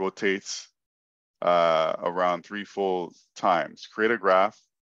rotates around 3 full times. Create a graph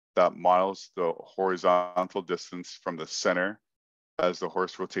that models the horizontal distance from the center as the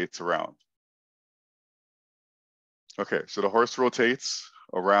horse rotates around. Okay, so the horse rotates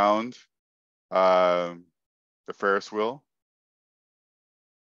around the Ferris wheel.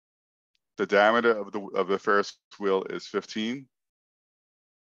 The diameter of the Ferris wheel is 15.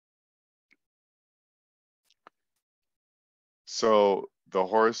 So the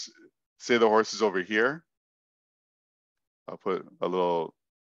horse, say the horse is over here. I'll put a little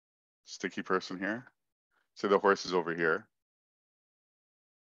sticky person here. Say the horse is over here,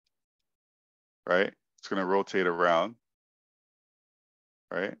 right? It's gonna rotate around,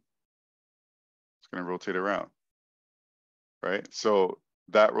 right? It's gonna rotate around, right? So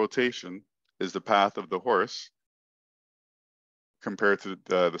that rotation is the path of the horse compared to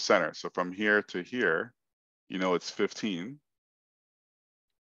the center. So from here to here, you know, it's 15.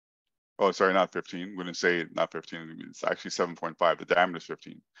 Oh, sorry, not 15. We're gonna say not 15, it's actually 7.5. The diameter is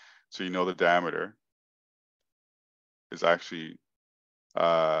 15. So you know the diameter is actually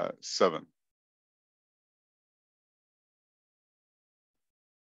 7.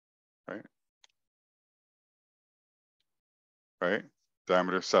 Right? Right?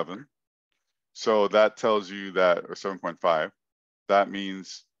 Diameter 7. So that tells you that, or 7.5, that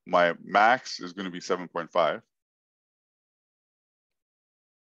means my max is gonna be 7.5.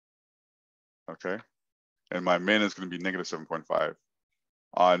 Okay? And my min is gonna be negative 7.5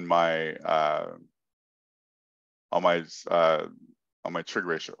 on my trig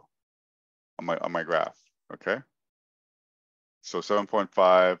ratio, on my graph, okay? So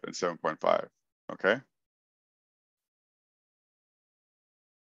 7.5 and 7.5, okay?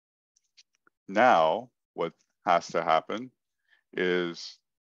 Now, what has to happen is,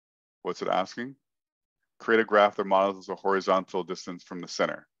 what's it asking? Create a graph that models a horizontal distance from the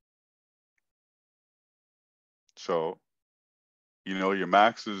center. So, you know, your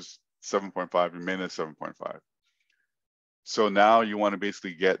max is 7.5, your min is 7.5. So now you want to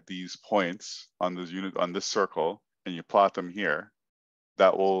basically get these points on this unit, on this circle, and you plot them here.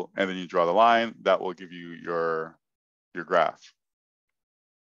 That will, and then you draw the line, that will give you your graph.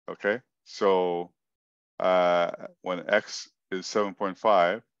 Okay, so when X is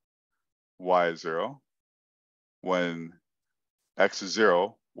 7.5, Y is 0. When X is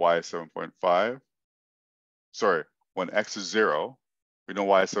 0, Y is 7.5. Sorry, when X is 0, we know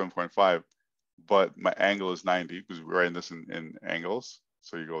Y is 7.5, but my angle is 90 because we're writing this in angles.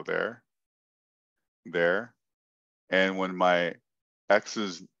 So you go there, there. And when my X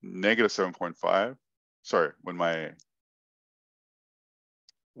is negative 7.5, sorry, we're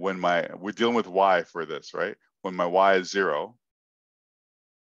dealing with Y for this, right? When my Y is 0,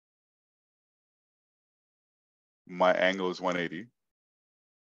 my angle is 180.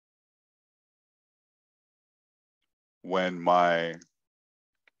 When my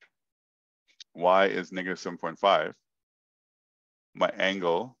Y is negative 7.5, my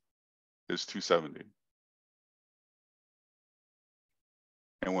angle is 270.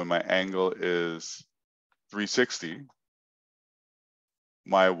 And when my angle is 360,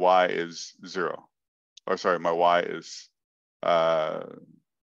 my Y is 0. Or sorry, my Y is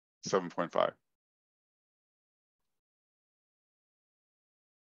 7.5.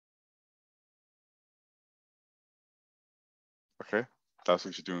 Okay, that's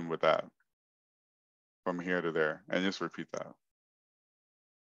what you're doing with that. From here to there, and just repeat that.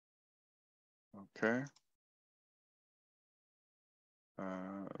 Okay.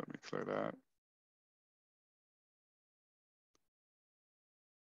 Let me clear that.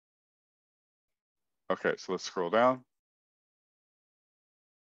 Okay, so let's scroll down.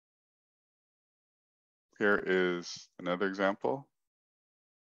 Here is another example.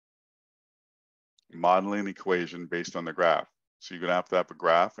 Modeling the equation based on the graph. So you're gonna have to have a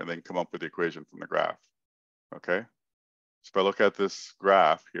graph and then come up with the equation from the graph. Okay. So if I look at this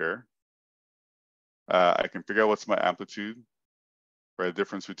graph here, I can figure out what's my amplitude, right? The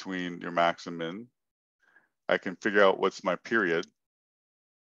difference between your max and min. I can figure out what's my period,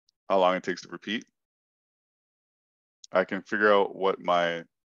 how long it takes to repeat. I can figure out what my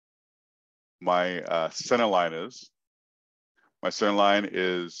center line is. My center line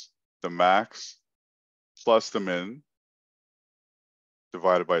is the max plus the min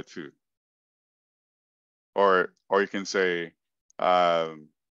divided by 2. Or you can say the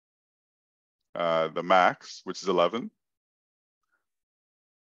max, which is 11,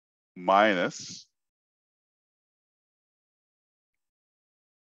 minus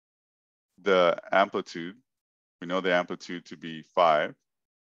the amplitude. We know the amplitude to be 5.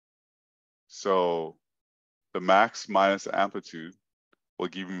 So the max minus the amplitude will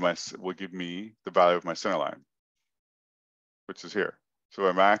give me the value of my center line, which is here. So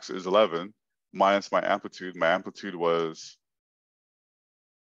my max is 11 minus my amplitude. My amplitude was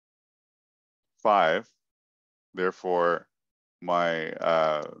 5. Therefore, my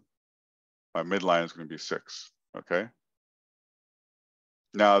my midline is going to be 6. Okay.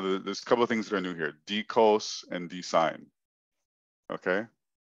 Now there's a couple of things that are new here: d cos and d sine. Okay.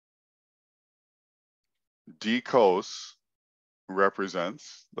 D cos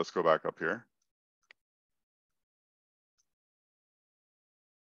represents. Let's go back up here.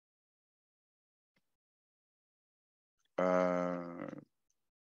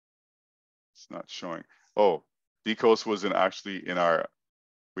 It's not showing. Oh, d cos was actually in our.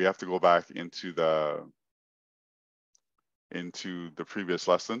 We have to go back into the previous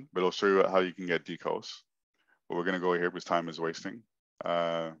lesson, but it'll show you how you can get d cos. But we're going to go here because time is wasting.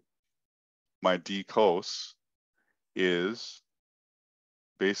 My d cos is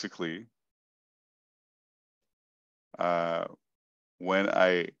basically when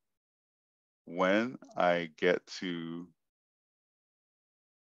I get to,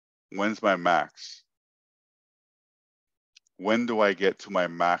 when's my max? When do I get to my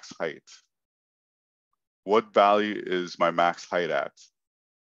max height? What value is my max height at?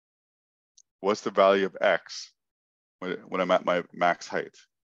 What's the value of x when I'm at my max height?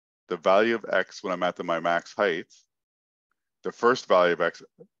 The value of x when I'm at my max height, the first value of x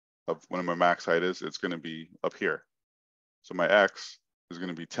of when my max height is, it's going to be up here. So my x is going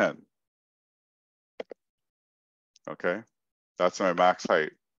to be 10. Okay, that's my max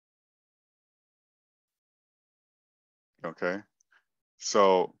height. Okay,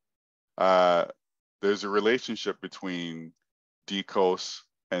 so there's a relationship between d cos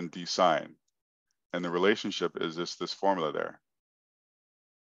and d sine, and the relationship is this formula there.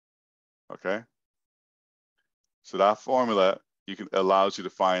 Okay, so that formula allows you to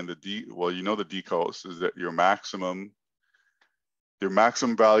find the d. Well, you know the d cos is that your maximum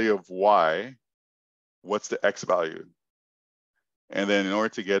value of y. What's the x value? And then in order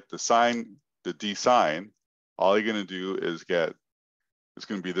to get the d sine, all you're going to do is it's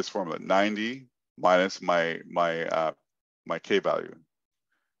going to be this formula: 90 minus my k value.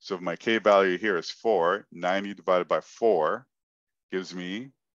 So if my k value here is 4, 90 divided by 4 gives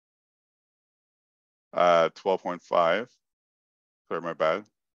me 12.5. Sorry, my bad.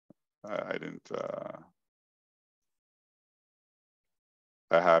 I didn't.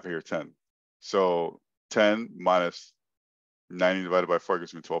 I have here 10. So 10 minus 90 divided by 4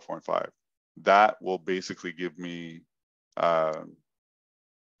 gives me 12.5. That will basically give me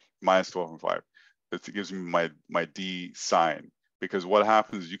minus 12.5. It gives me my d sine, because what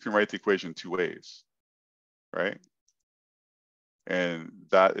happens is you can write the equation 2 ways, right? And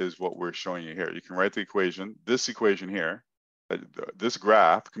that is what we're showing you here. You can write the equation, this equation here, this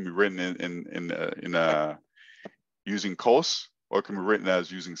graph can be written in using cos, or it can be written as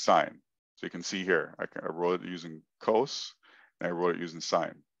using sine. So you can see here, I wrote it using cos, and I wrote it using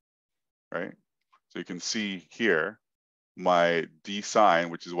sine, right? So you can see here, my d sine,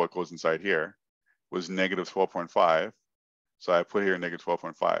 which is what goes inside here, was negative 12.5. So I put here negative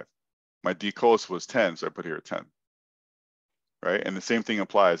 12.5. My d cos was 10, so I put here 10. Right? And the same thing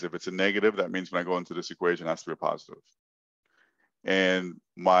applies. If it's a negative, that means when I go into this equation, it has to be a positive. And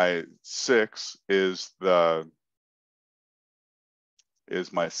my 6 is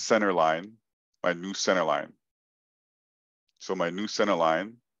my center line, my new center line. So my new center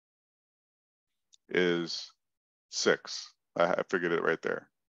line is 6. I figured it right there.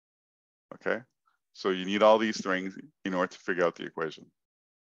 Okay, so you need all these things in order to figure out the equation.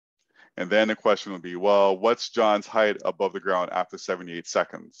 And then the question would be, well, what's John's height above the ground after 78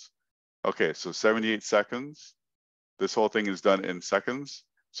 seconds? Okay, so 78 seconds, this whole thing is done in seconds.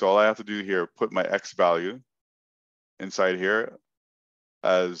 So all I have to do here, put my x value inside here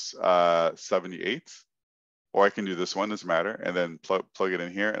as 78, or I can do this one, doesn't matter, and then plug it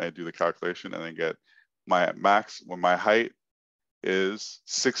in here, and I do the calculation, and then get my max, when my height is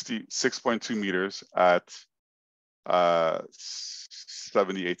 66.2 meters at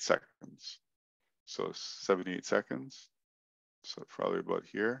 78 seconds. So 78 seconds. So probably about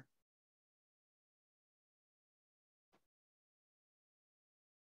here.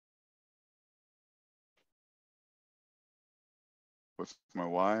 What's my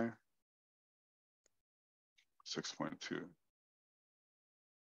Y? 6.2.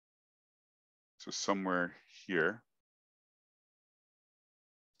 So somewhere here.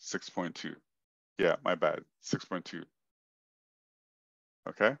 6.2. Yeah, my bad. 6.2.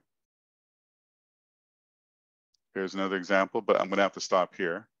 Okay. Here's another example, but I'm gonna have to stop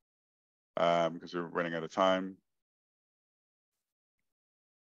here because we're running out of time.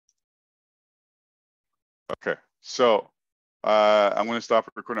 Okay, so I'm gonna stop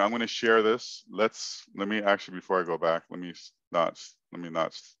recording. I'm gonna share this. Let me actually, before I go back, let me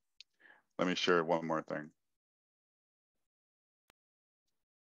share one more thing.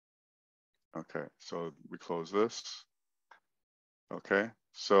 Okay, so we close this. Okay,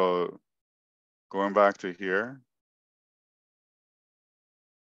 so going back to here,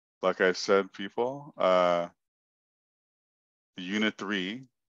 like I said, people, unit 3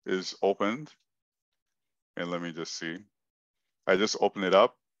 is opened. And let me just see. I just opened it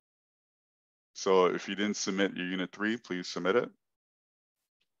up. So if you didn't submit your unit 3, please submit it.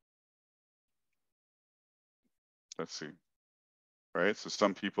 Let's see. All right, so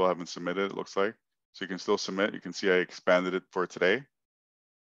some people haven't submitted, it looks like. So you can still submit. You can see I expanded it for today.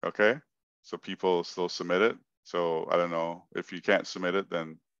 Okay, so people still submit it. So I don't know, if you can't submit it,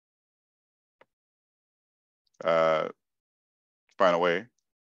 then find a way,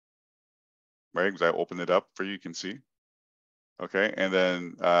 right? Because I opened it up for you, you can see. Okay, and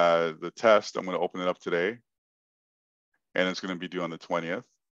then the test, I'm gonna open it up today. And it's gonna be due on the 20th.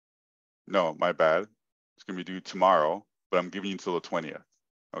 No, my bad. It's gonna be due tomorrow, but I'm giving you until the 20th.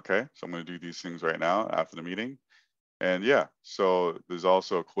 Okay, so I'm gonna do these things right now after the meeting. And yeah, so there's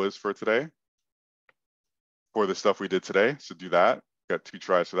also a quiz for today for the stuff we did today. So do that. Got 2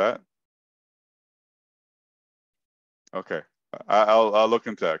 tries for that. Okay, I'll look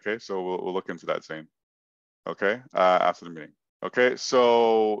into that. Okay, so we'll look into that, Zane. Okay, after the meeting. Okay,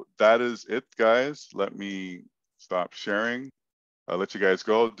 so that is it, guys. Let me stop sharing. I'll let you guys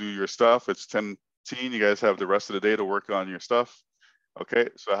go do your stuff. It's 10:10. You guys have the rest of the day to work on your stuff. Okay,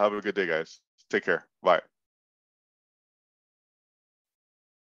 so have a good day, guys. Take care. Bye.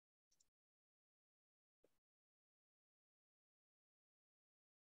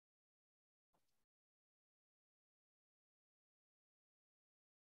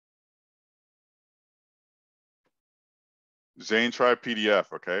 Zane, try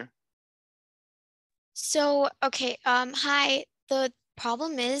PDF, okay? So, okay, hi. The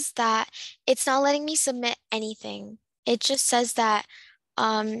problem is that it's not letting me submit anything. It just says that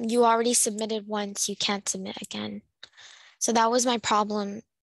you already submitted once, you can't submit again. So that was my problem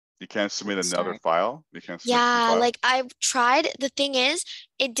You can't at submit the another start. file? You can't submit 2 Yeah, files? like I tried. The thing is,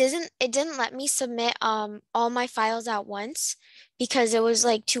 it didn't let me submit all my files at once because it was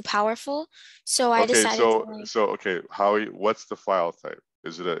like too powerful. So I Okay, decided to so like okay, what's the file type?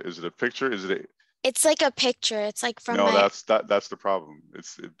 Is it a picture? Is it a it's like a picture. It's like from no, my that's the problem.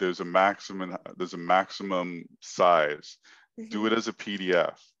 There's a maximum size. Do Mhm. it as a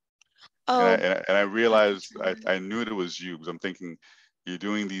PDF. And Oh, I I can realized try. I knew it was you because I'm thinking you're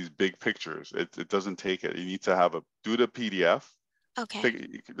doing these big pictures. It doesn't take it. You need to have do the PDF.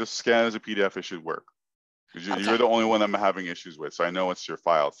 Okay. Just scan as a PDF. It should work. Because you're Okay. the only one I'm having issues with. So I know it's your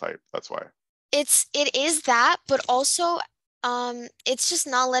file type. That's why. It is that, but also it's just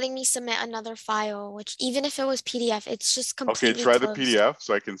not letting me submit another file, which even if it was PDF, it's just Okay, completely try the closed. PDF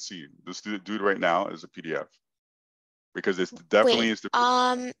so I can see. Just do it right now as a PDF because it's definitely Wait, is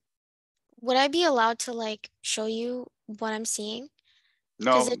the would I be allowed to like show you what I'm seeing?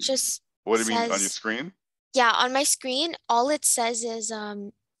 Because no. it just What do you mean on your says, screen? yeah, on my screen, all it says is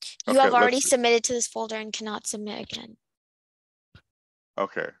you Okay, have already let's. submitted to this folder and cannot submit again.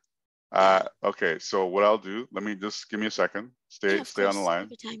 Okay. Yeah. Okay. So what I'll do? Let me just give me a second. Yeah, of Stay on the course. Take line.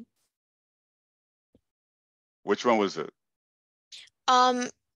 your time. Which one was it? Um,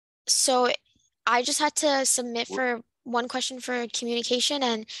 so I just had to submit Wh- for one question for communication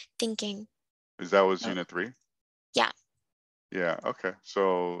and thinking. Is that was Oh, unit 3? yeah. Yeah. Okay.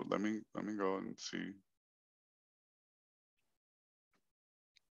 So let me go and see.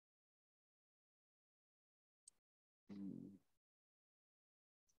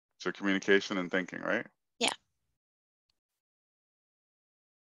 So communication and thinking, right? Yeah.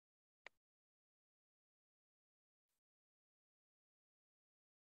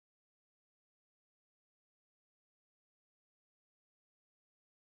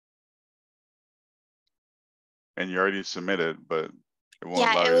 and you already submitted, but it won't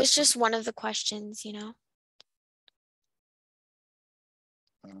allow Yeah, it you to was just one of the questions, you know.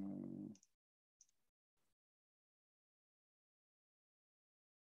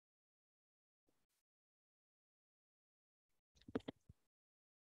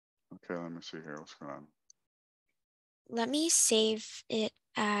 Okay, let me see here. What's going on? Let me save it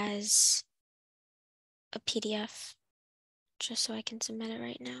as a PDF just so I can submit it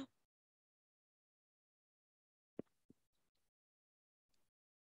right now.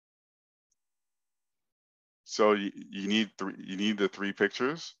 So you need the 3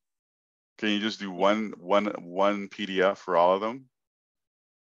 pictures. Can you just do one PDF for all of them?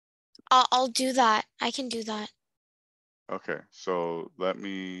 I'll do that. I can do that. Okay, so let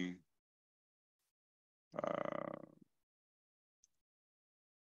me how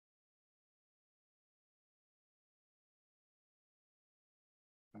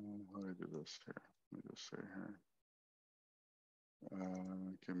do I do this here? Let me just say here.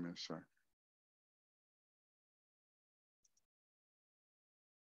 Give me a sec.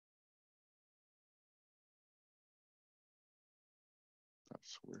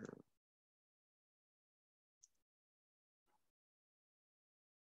 That's weird.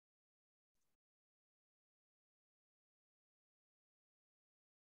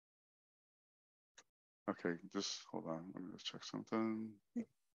 Okay, just hold on. Let me just check something.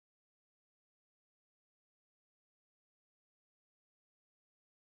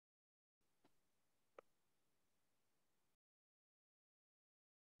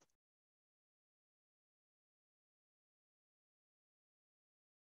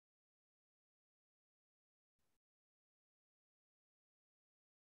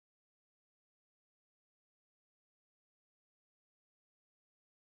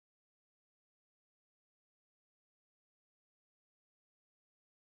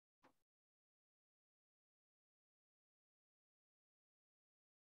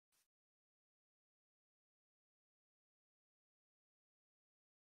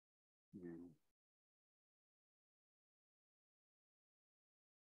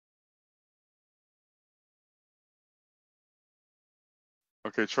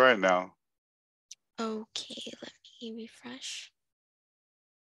 Okay, try it now. Okay, let me refresh.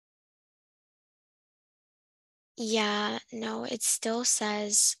 Yeah, no, it still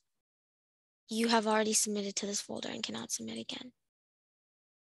says you have already submitted to this folder and cannot submit again.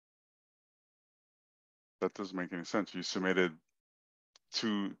 That doesn't make any sense. You submitted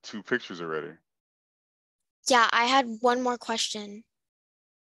two pictures already. Yeah, I had one more question.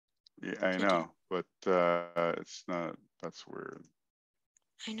 Yeah, I to do. know, but it's not. That's weird.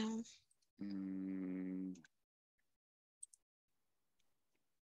 I know.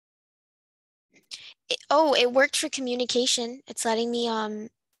 It worked for communication. It's letting me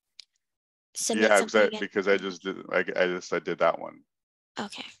submit Yeah, something again. because I just did. I did that one.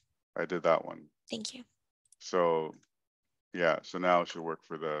 Okay, I did that one. thank you. So yeah, so now it should work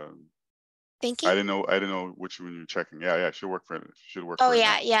for the. Thank you. I didn't know which one you're checking. Yeah, it should work for it. Should work Oh for it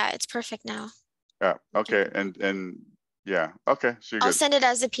yeah, now. yeah, it's perfect now. Yeah. Thank you. Okay. And yeah. Okay. So you're I'll good. send it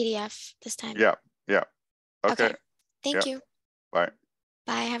as a PDF this time. Yeah. Yeah. Okay. Okay. Thank you. Bye.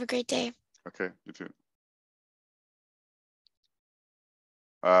 Bye. Have a great day. Okay. You too.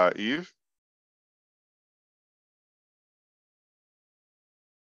 Eve.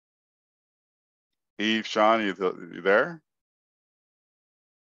 Eve, Sean, you there?